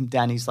 He tells him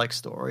Danny's like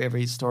stories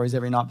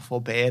every night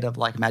before bed of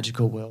like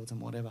magical worlds and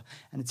whatever.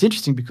 And it's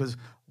interesting because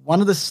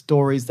one of the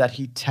stories that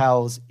he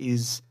tells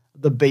is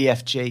the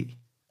BFG,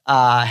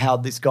 how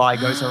this guy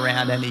goes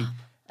around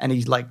and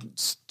he like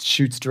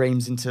shoots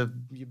dreams into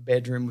your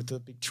bedroom with a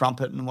big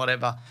trumpet and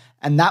whatever.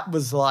 And that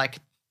was like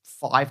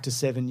 5 to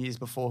 7 years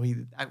before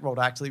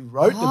actually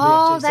wrote the BFG.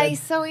 Oh, that is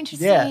so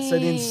interesting. Yeah, so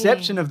the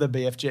inception of the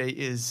BFG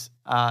is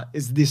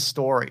this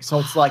story. So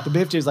it's like the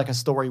BFG is like a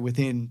story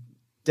within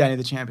Danny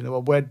the Champion of the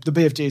World, where the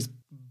BFG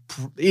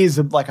is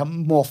like a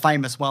more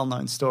famous,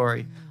 well-known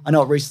story. I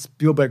know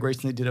Spielberg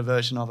recently did a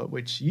version of it,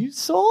 which you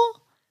saw.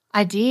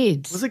 I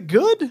did. Was it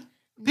good?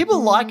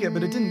 People like it,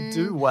 but it didn't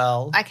do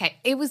well. Okay,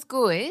 it was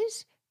good,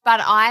 but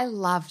I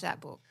loved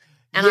that book.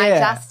 And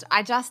Yeah.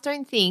 I just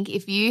don't think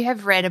if you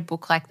have read a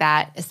book like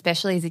that,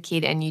 especially as a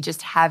kid, and you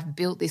just have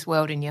built this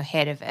world in your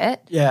head of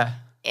it, Yeah.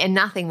 and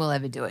nothing will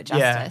ever do it justice.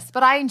 Yeah.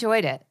 But I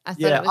enjoyed it. I thought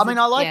Yeah, it was I mean,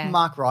 I like yeah.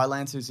 Mark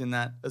Rylance who's in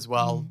that as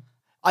well.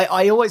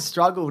 I always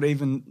struggled,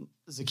 even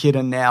as a kid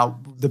and now,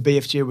 the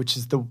BFG, which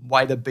is the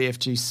way the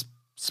BFG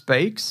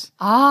speaks.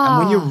 Ah. And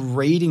when you're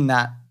reading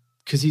that,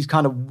 because he's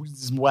kind of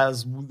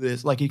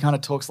like he kind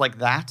of talks like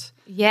that.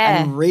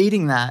 Yeah. And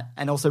reading that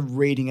and also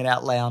reading it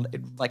out loud,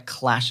 it like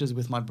clashes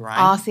with my brain.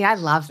 Oh, see, I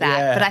love that.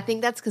 Yeah. But I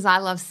think that's because I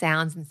love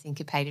sounds and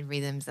syncopated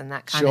rhythms and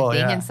that kind Sure, of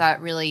thing. yeah. And so it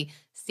really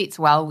sits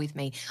well with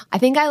me. I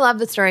think I love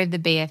the story of the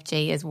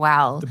BFG as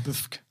well. The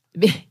bufk.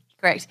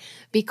 Correct.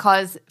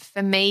 Because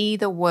for me,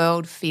 the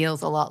world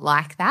feels a lot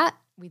like that,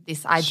 with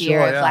this idea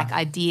Sure, of yeah. like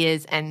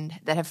ideas and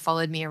that have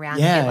followed me around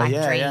Yeah, here like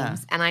yeah, dreams.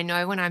 yeah. And I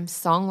know when I'm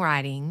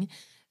songwriting,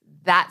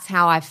 that's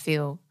how I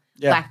feel.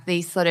 Yeah. Like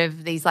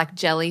these like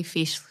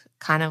jellyfish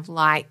kind of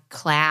like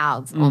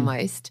clouds Mm.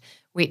 almost,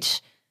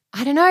 which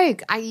I don't know,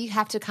 you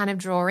have to kind of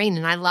draw in.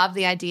 And I love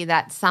the idea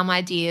that some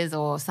ideas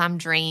or some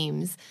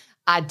dreams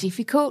are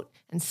difficult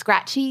and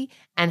scratchy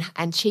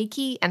and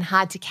cheeky and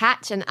hard to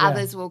catch, and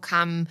others will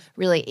come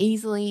really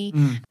easily.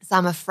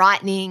 Some are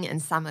frightening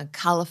and some are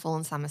colourful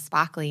and some are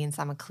sparkly and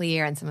some are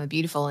clear and some are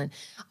beautiful. And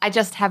I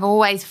just have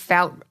always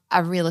felt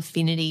a real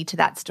affinity to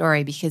that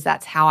story because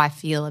that's how I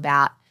feel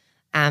about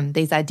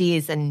these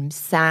ideas and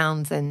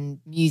sounds and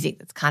music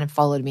that's kind of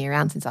followed me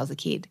around since I was a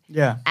kid.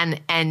 Yeah.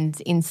 And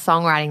in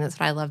songwriting, that's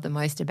what I love the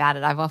most about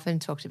it. I've often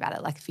talked about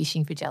it like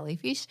fishing for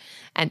jellyfish.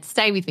 And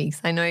stay with me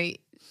because I know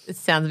it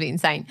sounds a bit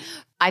insane.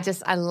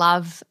 I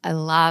love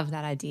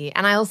that idea.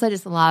 And I also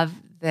just love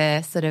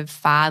the sort of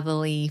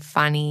fatherly,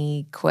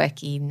 funny,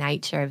 quirky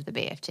nature of the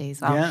BFG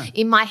as well. Yeah.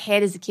 In my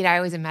head as a kid, I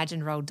always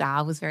imagined Roald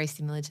Dahl was very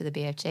similar to the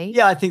BFG.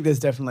 Yeah, I think there's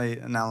definitely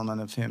an element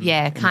of him.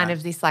 Yeah, in kind that.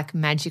 of this like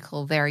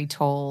magical, very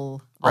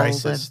tall,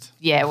 Racist. older.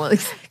 Yeah, well,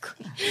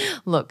 exactly.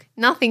 Look,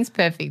 nothing's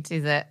perfect,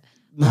 is it?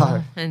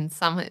 No. And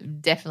some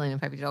definitely not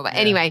perfect at all. But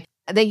anyway,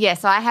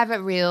 so I have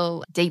a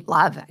real deep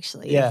love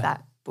actually of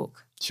that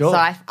book. Sure. So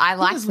I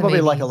like There's the probably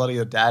movie. like a lot of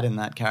your dad in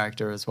that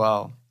character as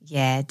well.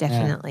 Yeah,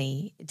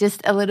 definitely.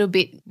 Just a little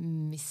bit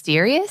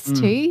mysterious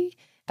too,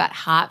 but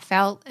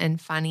heartfelt and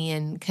funny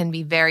and can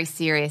be very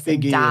serious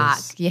Big and dark.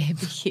 ears. Yeah,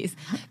 big ears.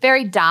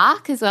 Very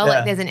dark as well. Yeah.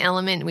 Like there's an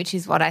element, which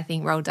is what I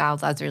think Roald Dahl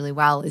does really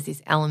well, is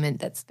this element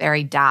that's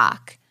very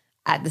dark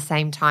at the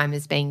same time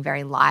as being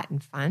very light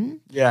and fun.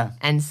 Yeah.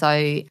 And so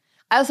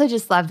I also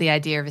just love the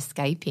idea of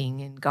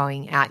escaping and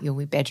going out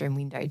your bedroom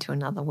window to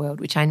another world,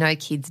 which I know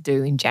kids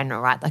do in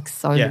general, right? Like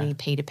so many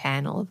Peter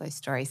Pan, all of those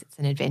stories. It's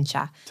an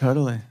adventure.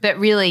 Totally. But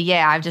really,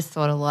 yeah, I've just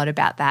thought a lot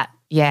about that.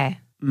 Yeah,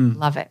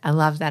 love it. I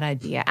love that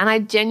idea. And I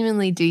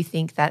genuinely do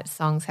think that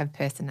songs have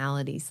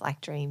personalities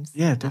like dreams.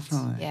 Yeah, That's-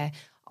 definitely. Yeah.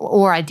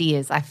 Or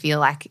ideas. I feel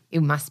like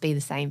it must be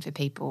the same for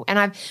people.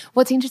 And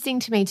what's interesting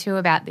to me too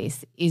about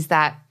this is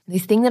that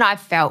this thing that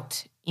I've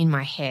felt in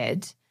my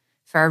head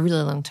for a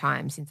really long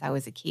time since I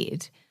was a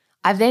kid,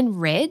 I've then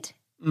read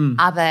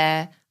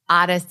other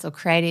artists or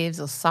creatives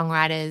or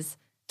songwriters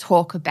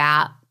talk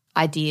about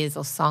ideas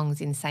or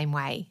songs in the same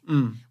way,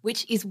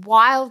 which is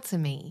wild to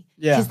me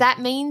because that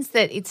means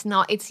that it's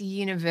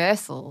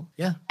universal.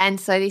 Yeah. And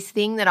so this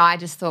thing that I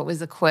just thought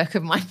was a quirk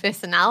of my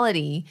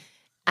personality,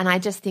 and I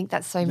just think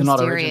that's so You're not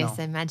mysterious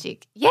original. and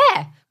magic.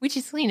 Yeah, which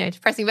is,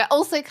 depressing, but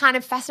also kind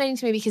of fascinating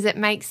to me because it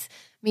makes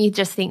me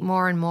just think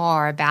more and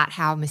more about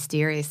how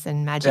mysterious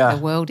and magic the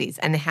world is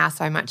and how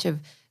so much of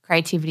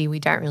creativity we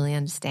don't really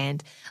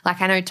understand. Like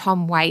I know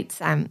Tom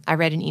Waits, I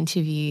read an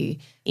interview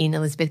in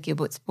Elizabeth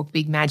Gilbert's book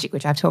Big Magic,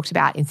 which I've talked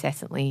about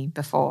incessantly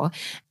before,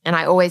 and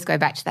I always go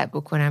back to that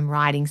book when I'm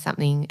writing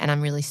something and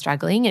I'm really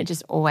struggling. It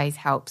just always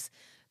helps.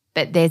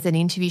 But there's an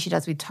interview she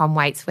does with Tom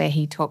Waits where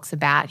he talks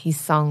about his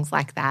songs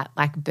like that,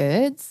 like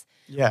birds,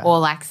 or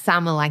like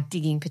some are like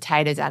digging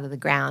potatoes out of the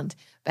ground,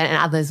 and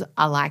others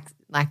are like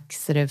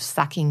sort of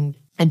sucking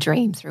a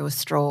dream through a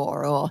straw,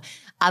 or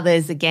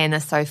others again are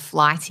so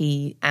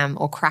flighty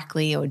or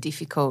crackly or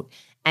difficult.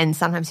 And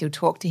sometimes he'll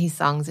talk to his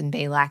songs and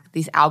be like,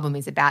 this album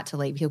is about to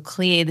leave. He'll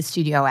clear the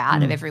studio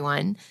out of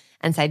everyone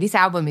and say, this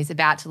album is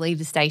about to leave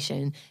the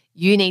station.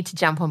 You need to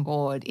jump on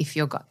board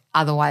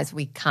otherwise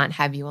we can't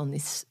have you on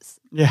this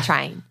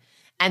train.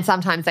 And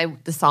sometimes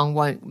the song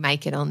won't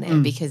make it on there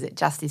because it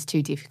just is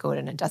too difficult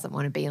and it doesn't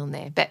want to be on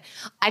there. But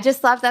I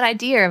just love that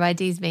idea of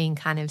ideas being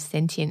kind of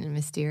sentient and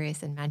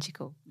mysterious and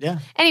magical. Yeah.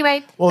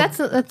 Anyway, Well, that's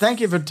thank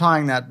you for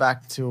tying that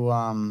back to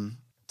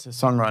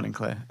songwriting,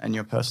 Claire, and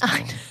your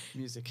personal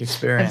music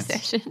experience.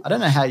 Obsession. I don't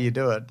know how you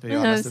do it, to be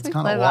honest. It's so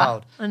kind of clever.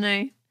 wild. I know.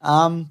 It's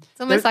almost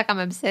there- like I'm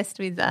obsessed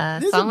with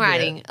a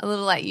songwriting. A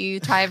little like you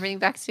tie everything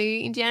back to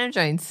Indiana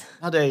Jones.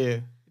 How dare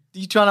you? Are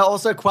you trying to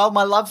also quell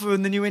my love for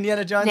the new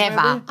Indiana Jones Never.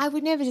 movie? I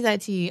would never do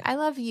that to you. I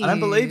love you. I don't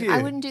believe you.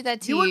 I wouldn't do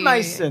that to you. You and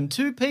Mason,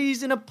 two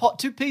peas in a pot,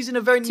 two peas in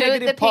a very Two of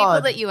negative the people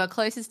pod. that you are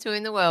closest to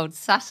in the world,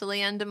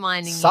 subtly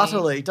undermining you.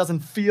 Subtly, it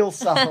doesn't feel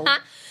subtle.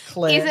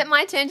 Claire. Is it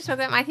my turn to talk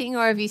about my thing,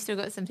 or have you still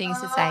got some things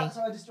to say?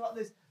 So I just wrote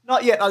this.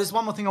 Not yet. There's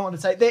one more thing I want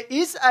to say. There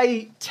is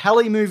a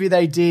telly movie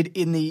they did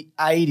in the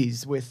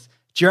 80s with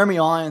Jeremy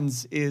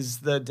Irons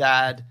is the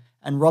dad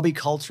and Robbie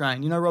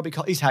Coltrane. You know Robbie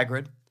Coltrane? He's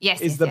Hagrid. Yes,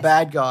 Is yes, the yes.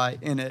 bad guy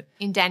in it.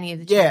 In Danny of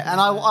the Yeah, Chocolate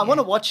and I Farm, want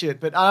to watch it,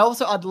 but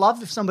I'd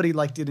love if somebody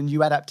like did a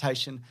new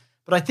adaptation.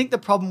 But I think the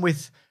problem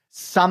with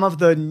some of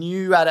the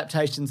new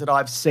adaptations that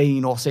I've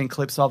seen or seen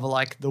clips of are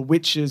like The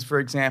Witches, for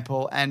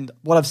example, and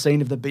what I've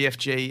seen of the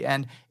BFG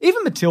and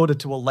even Matilda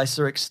to a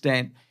lesser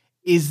extent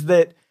is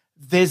that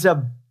there's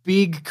a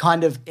big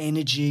kind of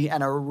energy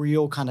and a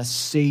real kind of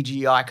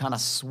CGI kind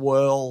of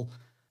swirl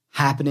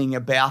happening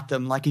about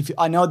them. Like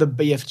I know the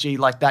BFG,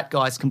 like that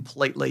guy's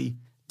completely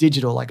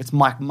digital, like it's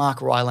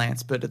Mark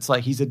Rylance, but it's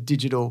like he's a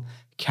digital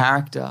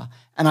character.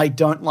 And I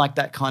don't like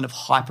that kind of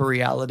hyper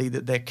reality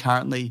that they're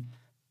currently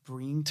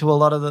bringing to a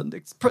lot of the,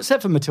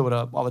 except for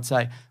Matilda, I would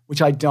say,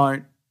 which I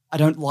don't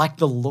like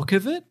the look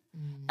of it.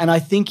 And I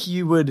think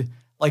you would,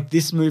 like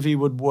this movie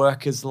would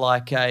work as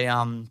like a,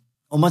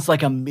 almost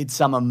like a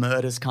Midsummer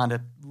Murders kind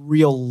of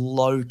real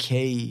low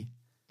key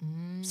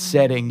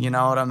setting, you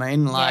know what I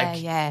mean?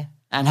 Like, yeah.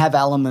 And have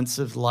elements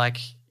of like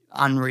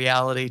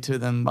unreality to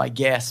them, I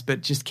guess,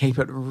 but just keep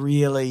it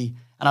really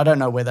And I don't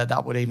know whether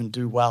that would even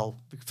do well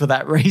for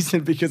that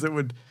reason, because it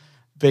would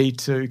be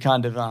too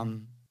kind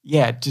of,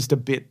 just a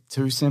bit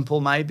too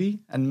simple maybe.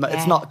 And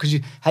it's not, because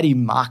how do you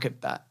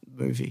market that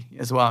movie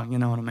as well? You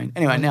know what I mean?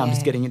 Anyway, now I'm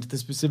just getting into the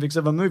specifics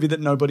of a movie that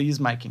nobody is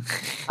making.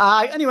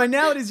 Anyway,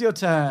 now it is your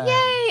turn.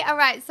 Yay! All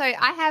right, so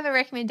I have a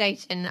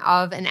recommendation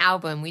of an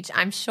album which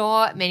I'm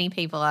sure many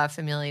people are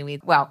familiar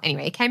with. Well,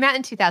 anyway, it came out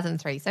in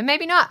 2003, so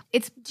maybe not.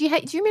 Do you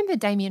remember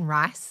Damien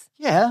Rice?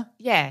 Yeah.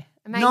 Yeah,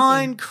 amazing.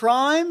 9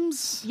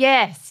 Crimes?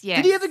 Yes.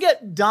 Did he ever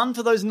get done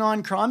for those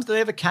 9 crimes? Did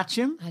they ever catch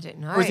him? I don't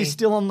know. Or is he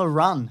still on the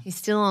run? He's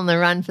still on the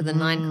run for the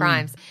 9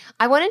 crimes.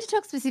 I wanted to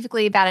talk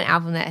specifically about an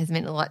album that has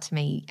meant a lot to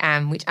me,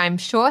 which I'm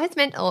sure has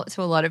meant a lot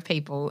to a lot of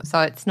people,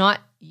 so it's not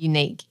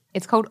unique.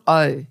 It's called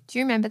O. Do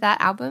you remember that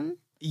album?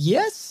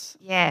 Yes.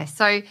 Yeah.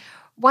 So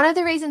one of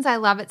the reasons I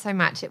love it so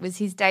much, it was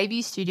his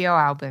debut studio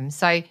album.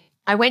 So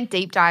I went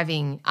deep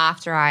diving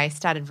after I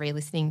started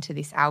re-listening to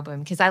this album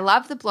because I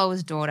love The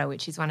Blower's Daughter,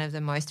 which is one of the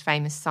most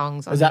famous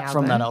songs on the album. Is that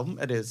from that album?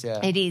 It is, yeah.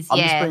 It is, I'm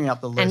just bringing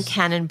up the list. And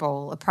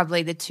Cannonball are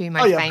probably the two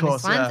most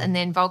famous ones. And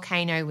then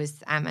Volcano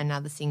was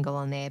another single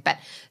on there. But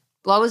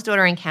Blower's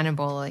Daughter and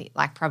Cannonball are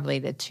like probably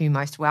the two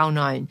most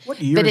well-known.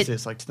 What year is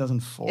this, like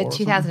 2004 or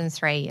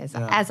 2003, as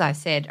I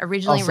said.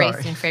 Originally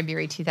released in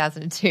February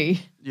 2002.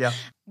 Yeah.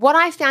 What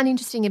I found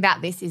interesting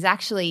about this is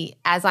actually,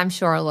 as I'm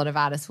sure a lot of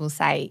artists will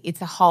say,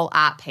 it's a whole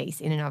art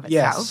piece in and of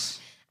itself. Yes.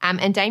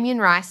 And Damien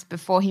Rice,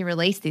 before he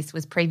released this,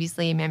 was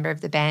previously a member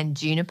of the band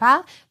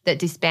Juniper that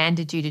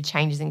disbanded due to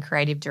changes in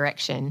creative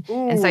direction.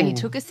 Ooh. And so he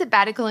took a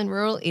sabbatical in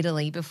rural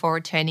Italy before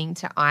returning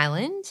to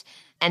Ireland.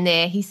 And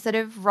there he sort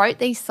of wrote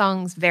these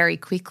songs very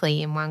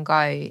quickly in one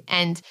go.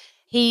 And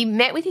he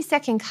met with his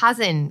second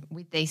cousin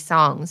with these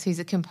songs, who's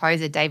a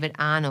composer, David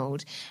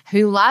Arnold,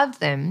 who loved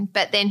them.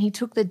 But then he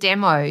took the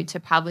demo to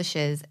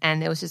publishers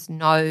and there was just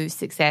no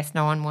success.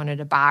 No one wanted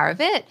a bar of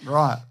it.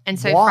 Right. And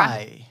so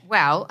why?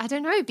 Well, I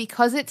don't know,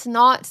 because it's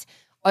not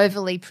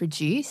overly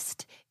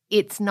produced.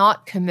 It's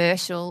not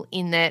commercial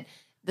in that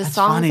the That's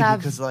songs funny are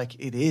because like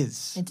it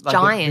is. It's like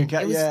giant.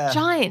 It was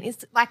giant.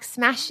 It's like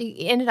smash. It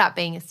ended up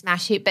being a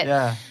smash hit.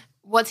 But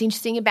what's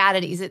interesting about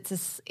it is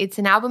it's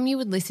an album you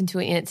would listen to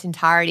in its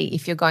entirety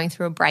if you're going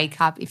through a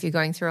breakup, if you're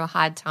going through a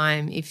hard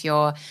time, if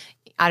you're,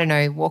 I don't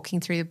know, walking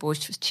through the bush,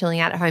 just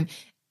chilling out at home.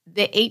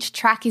 Each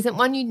track isn't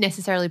one you'd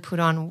necessarily put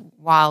on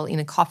while in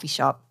a coffee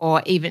shop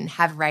or even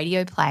have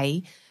radio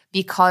play,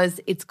 because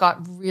it's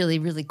got really,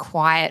 really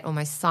quiet,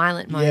 almost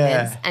silent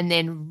moments, and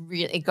then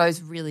it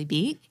goes really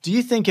big. Do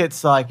you think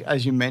it's like,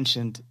 as you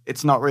mentioned,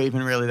 it's not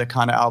even really the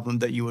kind of album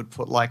that you would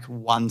put like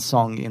one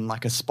song in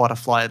like a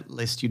Spotify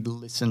list, you'd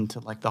listen to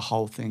like the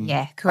whole thing?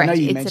 Yeah, correct. I know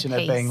you mentioned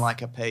it being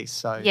like a piece,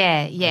 so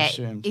yeah,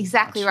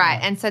 exactly right.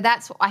 And so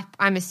that's,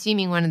 I'm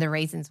assuming one of the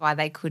reasons why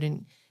they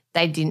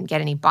didn't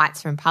get any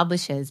bites from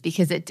publishers,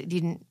 because it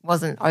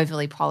wasn't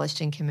overly polished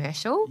and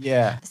commercial.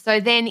 Yeah. So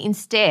then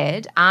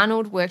instead,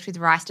 Arnold worked with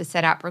Rice to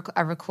set up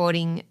a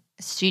recording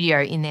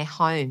studio in their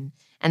home,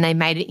 and they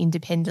made it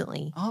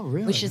independently. Oh,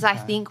 really? Which is, I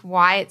think,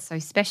 why it's so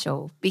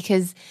special,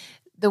 because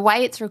the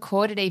way it's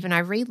recorded, even I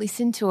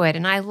re-listened to it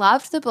and I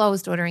loved The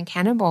Blower's Daughter and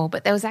Cannonball,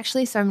 but there was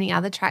actually so many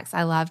other tracks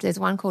I loved. There's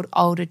one called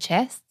Older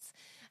Chests,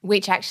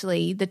 which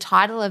actually the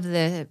title of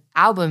the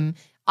album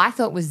I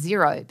thought was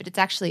 0, but it's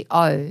actually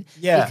O.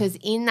 Yeah. Because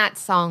in that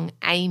song,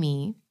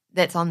 Amy,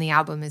 that's on the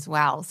album as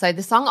well. So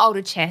the song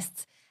Older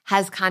Chests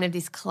has kind of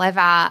this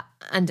clever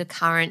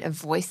undercurrent of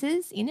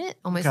voices in it,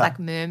 almost like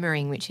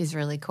murmuring, which is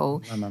really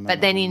cool. But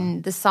then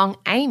in the song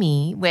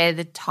Amy, where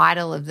the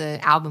title of the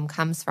album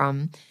comes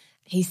from,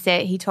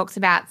 he talks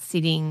about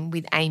sitting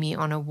with Amy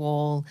on a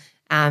wall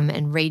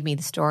and read me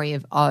the story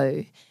of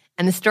O.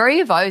 And the story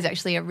of O is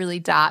actually a really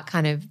dark,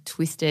 kind of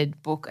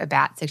twisted book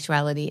about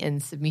sexuality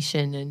and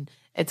submission, and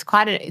it's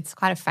quite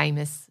a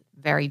famous,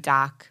 very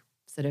dark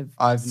sort of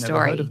I've story.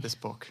 never heard of this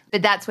book.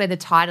 But that's where the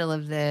title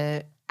of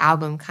the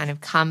album kind of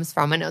comes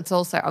from, and it's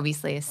also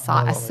obviously a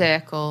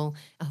circle.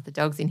 Oh, the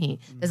dog's in here.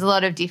 There's a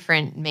lot of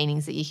different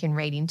meanings that you can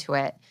read into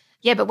it.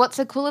 Yeah, but what's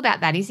so cool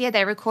about that is,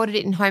 they recorded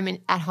it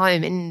at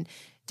home, and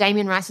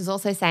Damien Rice was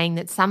also saying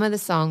that some of the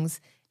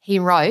songs he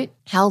wrote,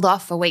 held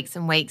off for weeks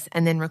and weeks,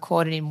 and then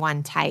recorded in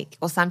one take,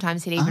 or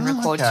sometimes he'd even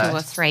record 2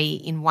 or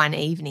 3 in one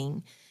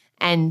evening.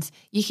 And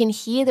you can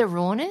hear the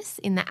rawness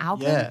in the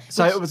album. Yeah.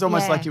 So it was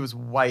almost like he was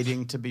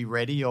waiting to be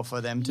ready, or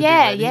for them to be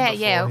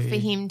ready. For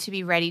him to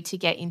be ready to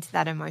get into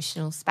that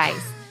emotional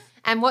space.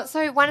 And one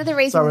of the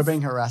reasons... So we're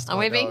being harassed by dogs.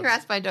 We're being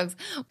harassed by dogs.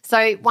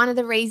 So one of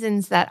the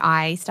reasons that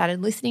I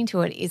started listening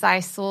to it is I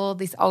saw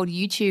this old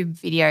YouTube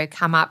video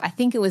come up. I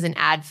think it was an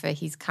ad for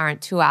his current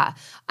tour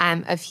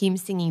of him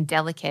singing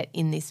Delicate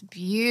in this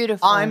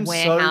beautiful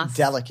warehouse. So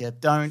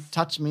delicate. Don't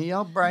touch me,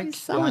 I'll break. It's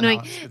so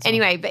annoying.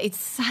 Anyway, but it's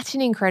such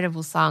an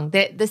incredible song.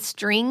 The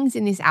strings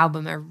in this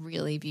album are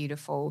really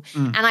beautiful.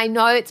 And I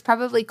know it's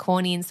probably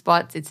corny in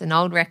spots. It's an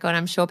old record.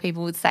 I'm sure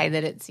people would say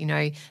that it's,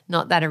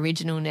 not that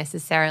original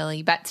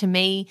necessarily. But to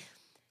me,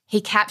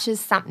 he captures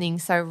something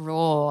so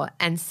raw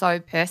and so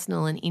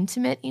personal and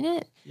intimate in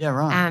it. Yeah,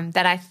 right.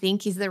 That I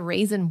think is the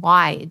reason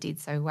why it did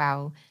so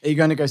well. Are you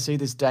going to go see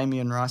this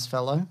Damien Rice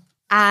fellow?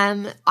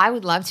 I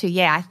would love to.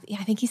 Yeah,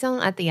 I think he's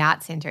on at the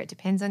Art Centre. It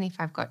depends on if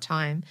I've got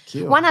time.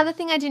 Cute. One other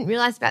thing I didn't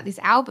realise about this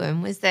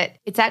album was that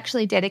it's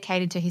actually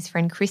dedicated to his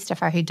friend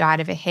Christopher, who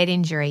died of a head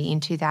injury in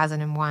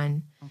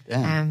 2001.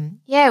 Damn.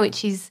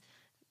 Which is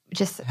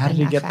just How did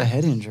he get the fact.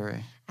 head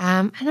injury?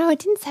 I know it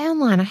didn't say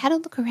online. I had a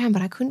look around,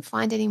 but I couldn't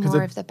find any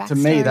more of the backstory to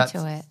me, that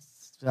to it.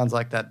 sounds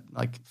like that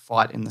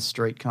fight in the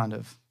street kind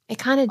of. It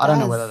kind of does. I don't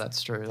know whether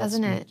that's true.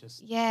 Doesn't That's it?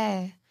 Just,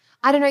 Yeah.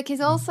 I don't know, because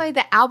also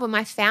the album,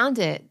 I found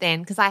it then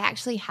because I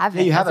actually have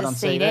it you have as it a on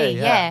CD.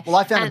 Yeah. Well,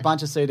 I found a And-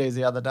 bunch of CDs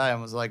the other day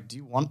and was like, do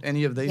you want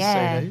any of these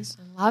yeah, CDs?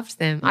 I loved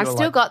them. You I've were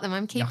still like, got them.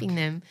 I'm keeping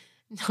them.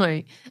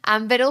 No.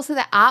 But also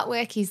the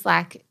artwork is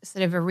like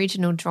sort of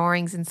original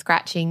drawings and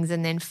scratchings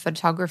and then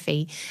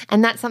photography.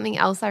 And that's something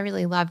else I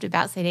really loved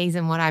about CDs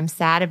and what I'm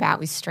sad about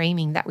with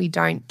streaming, that we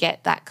don't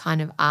get that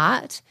kind of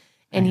art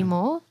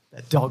anymore.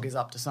 That dog is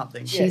up to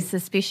something. She's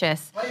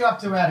suspicious. What are you up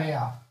to out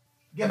here?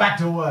 Get back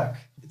to work.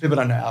 People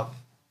don't know how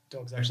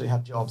dogs actually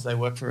have jobs. They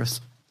work for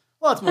us.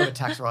 Well, it's more of a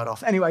tax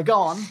write-off. Anyway, go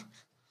on.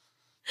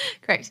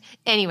 Correct.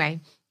 Anyway,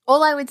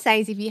 all I would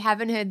say is if you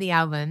haven't heard the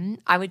album,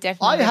 I would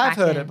definitely I go have back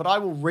heard in. it, but I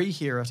will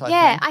rehear it, I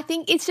Yeah, think. I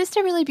think it's just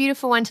a really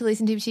beautiful one to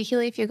listen to,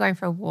 particularly if you're going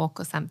for a walk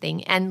or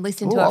something, and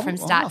listen to Ooh, it from I'll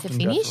start to often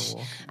go for a finish.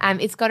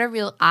 walk. It's got a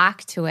real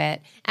arc to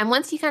it. And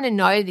once you kind of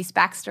know this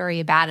backstory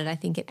about it, I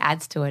think it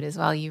adds to it as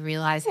well. You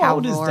realise How how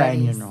old is raw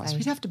Damien it is. Rice? So-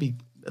 He'd have to be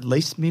at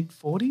least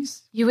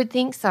mid-40s. You would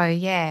think so,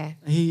 yeah.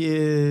 He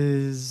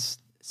is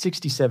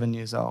 67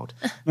 years old.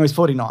 No, he's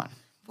 49.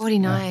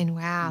 49,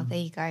 wow, there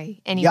you go.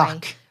 Anyway,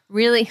 Yuck.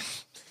 really,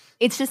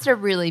 it's just a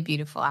really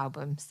beautiful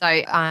album. So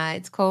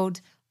it's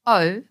called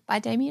Oh by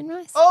Damien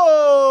Rice.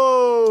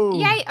 Oh!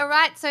 Yay, all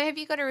right. So have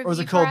you got a review Or is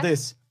it for called us?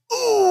 this?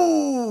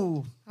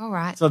 Ooh! All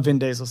right. That's what Vin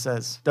Diesel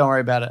says. Don't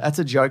worry about it. That's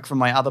a joke from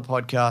my other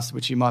podcast,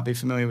 which you might be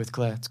familiar with,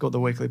 Claire. It's called The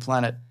Weekly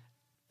Planet.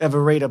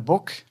 Ever read a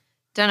book?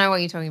 Don't know what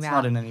you're talking about.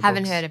 not in any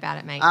Haven't books. heard about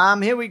it, mate.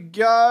 Here we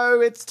go.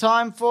 It's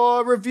time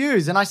for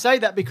reviews. And I say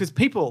that because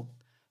people,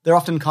 they're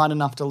often kind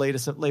enough to leave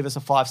us a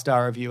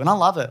 5-star review. And I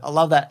love it. I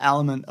love that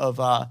element of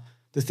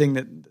the thing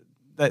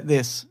that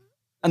this.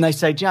 And they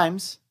say,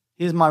 James,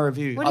 here's my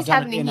review. What I've is done it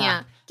happening in-app.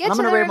 here? Get And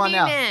to I'm the gonna review, read mine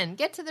now. man.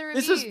 Get to the review.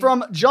 This is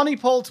from Johnny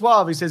Paul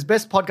 12. He says,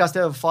 best podcast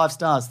ever, 5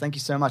 stars. Thank you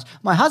so much.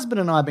 My husband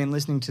and I have been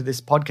listening to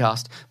this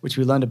podcast, which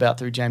we learned about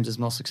through James's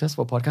more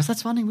successful podcast.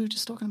 That's funny. We were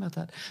just talking about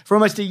that for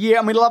almost a year,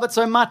 and we love it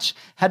so much.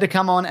 Had to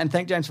come on and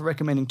thank James for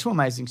recommending 2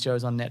 amazing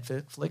shows on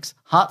Netflix.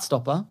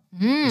 Heartstopper,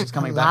 which is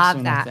coming back love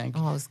soon, that. I think.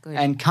 Oh, it was good.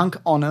 And Kunk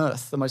on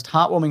Earth, the most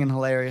heartwarming and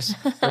hilarious,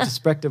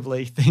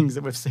 respectively, things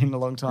that we've seen in a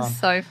long time.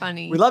 so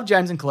funny. We love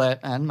James and Claire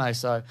and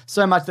Meso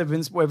so much that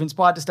we've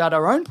inspired to start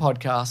our own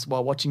podcast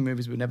while watching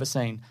movies we've never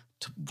seen,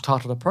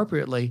 titled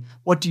appropriately,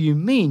 What Do You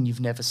Mean You've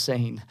Never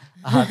Seen?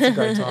 It's a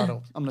great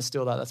title. I'm going to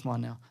steal that. That's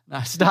mine now. No,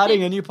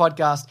 starting a new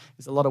podcast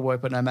is a lot of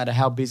work, but no matter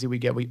how busy we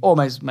get, we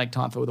always make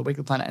time for The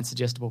Weekly Planet and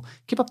Suggestible.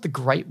 Keep up the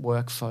great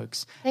work,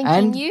 folks.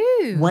 Thanking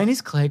you. When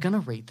is Claire going to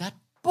read that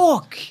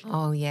book?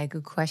 Oh, yeah,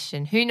 good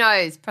question. Who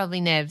knows?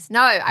 Probably Nevs. No,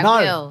 I No,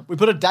 will. we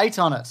put a date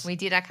on it. We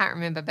did. I can't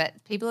remember, but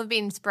people have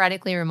been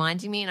sporadically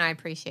reminding me, and I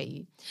appreciate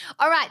you.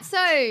 All right, so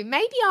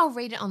maybe I'll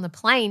read it on the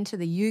plane to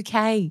the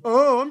UK.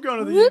 Oh, I'm going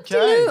to the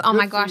Whoop-de-doo. UK. Oh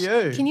my Good for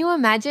gosh. you. Can you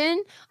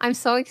imagine? I'm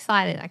so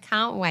excited. I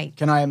can't wait.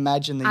 Can I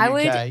imagine the I UK?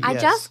 would. I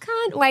Yes. just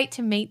can't wait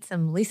to meet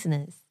some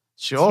listeners.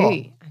 Sure.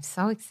 Too. I'm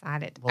so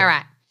excited. All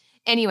right.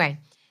 Anyway,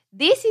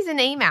 this is an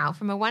email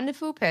from a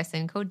wonderful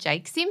person called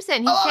Jake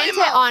Simpson. He sent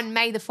it on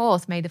May the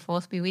 4th. May the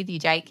 4th be with you,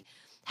 Jake.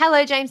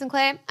 Hello, James and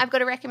Claire. I've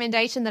got a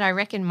recommendation that I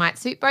reckon might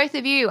suit both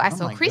of you. I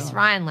saw my Chris God.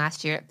 Ryan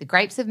last year at the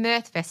Grapes of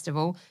Mirth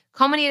Festival,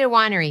 Comedy at a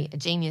Winery, a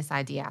genius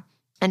idea,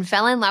 and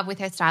fell in love with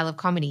her style of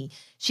comedy.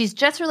 She's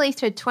just released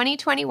her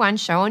 2021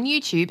 show on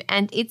YouTube,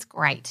 and it's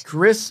great.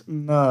 Chris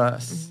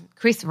Mirth.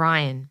 Chris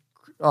Ryan.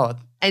 Oh,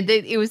 And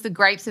it was the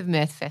Grapes of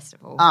Mirth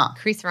Festival. Ah.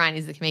 Chris Ryan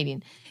is the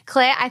comedian.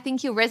 Claire, I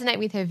think you'll resonate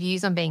with her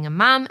views on being a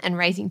mum and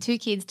raising 2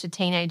 kids to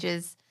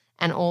teenagers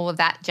and all of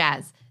that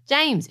jazz.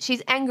 James,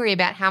 she's angry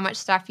about how much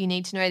stuff you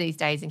need to know these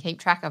days and keep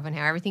track of and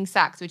how everything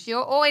sucks, which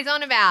you're always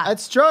on about.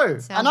 that's true.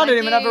 Sounds And I don't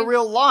like even have you. a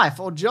real life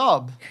or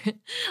job.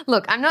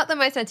 Look, I'm not the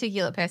most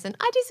articulate person.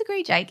 I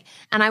disagree, Jake,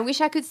 and I wish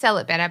I could sell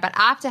it better. But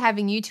after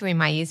having you 2 in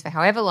my ears for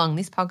however long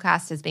this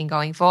podcast has been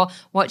going for,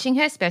 watching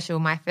her special,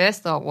 my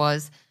first thought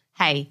was,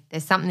 hey,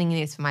 there's something in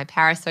this for my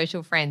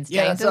parasocial friends,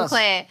 Yeah, James that's and us.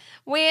 Claire.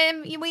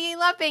 We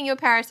love being your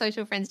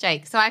parasocial friends,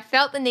 Jake. So I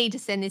felt the need to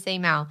send this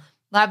email.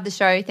 Love the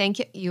show. Thank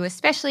you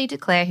especially to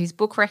Claire, whose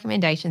book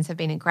recommendations have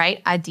been a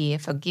great idea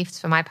for gifts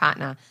for my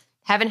partner.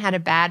 Haven't had a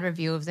bad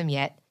review of them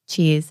yet.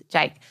 Cheers,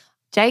 Jake.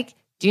 Jake,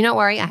 Do not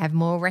worry, I have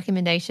more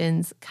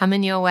recommendations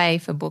coming your way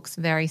for books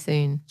very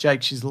soon.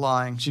 Jake, she's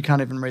lying. She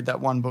can't even read that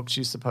one book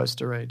she's supposed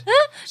to read.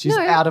 She's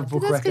out of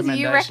book that's recommendations. because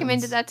you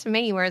recommended that to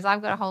me, whereas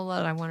I've got a whole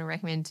lot I want to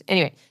recommend.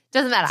 Anyway,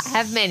 doesn't matter. I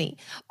have many.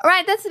 All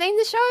right, that's the end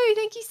of the show.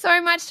 Thank you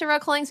so much to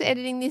Rod Collings for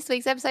editing this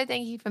week's episode.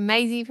 Thank you for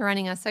Maisie for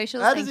running our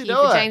socials. How Thank does you he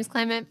do for it? James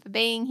Clement for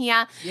being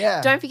here.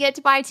 Yeah. Don't forget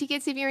to buy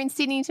tickets if you're in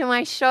Sydney to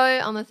my show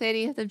on the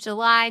 30th of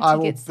July. I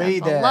will Tickets be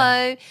are there.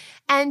 below.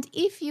 And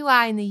if you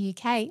are in the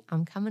UK,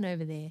 I'm coming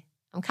over there.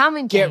 I'm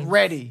coming, Get James.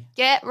 ready.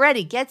 Get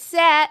ready. Get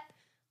set.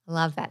 I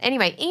love that.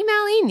 Anyway,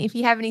 email in if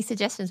you have any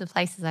suggestions of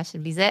places I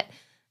should visit.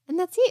 And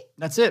that's it.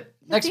 That's it.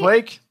 That's Next it.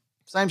 week,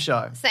 same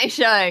show. Same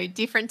show,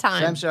 different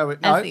time. Same show.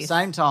 as No, this.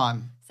 same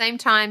time. Same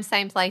time,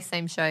 same place,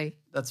 same show.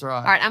 That's right.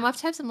 All right, I'm off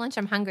to have some lunch.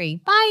 I'm hungry.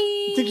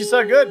 Bye. You think you're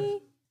so good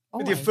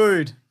with your Always.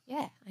 food.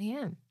 Yeah, I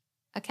am.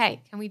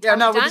 Okay, can we Yeah,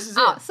 no, done? well, this is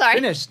Oh, it. sorry.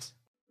 Finished.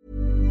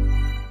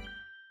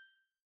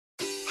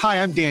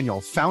 Hi, I'm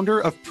Daniel, founder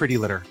of Pretty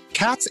Litter.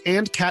 Cats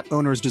and cat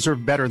owners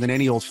deserve better than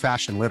any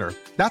old-fashioned litter.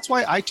 That's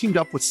why I teamed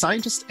up with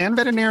scientists and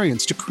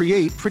veterinarians to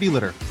create Pretty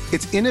Litter.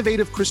 Its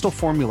innovative crystal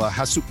formula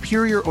has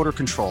superior odor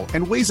control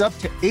and weighs up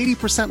to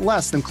 80%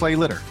 less than clay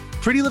litter.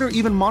 Pretty Litter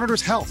even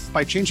monitors health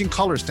by changing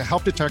colors to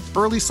help detect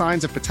early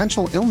signs of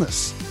potential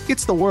illness.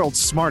 It's the world's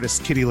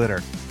smartest kitty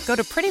litter. Go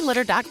to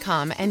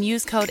prettylitter.com and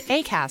use code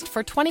ACAST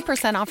for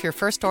 20% off your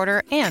first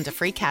order and a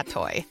free cat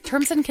toy.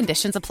 Terms and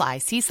conditions apply.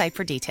 See site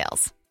for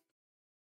details.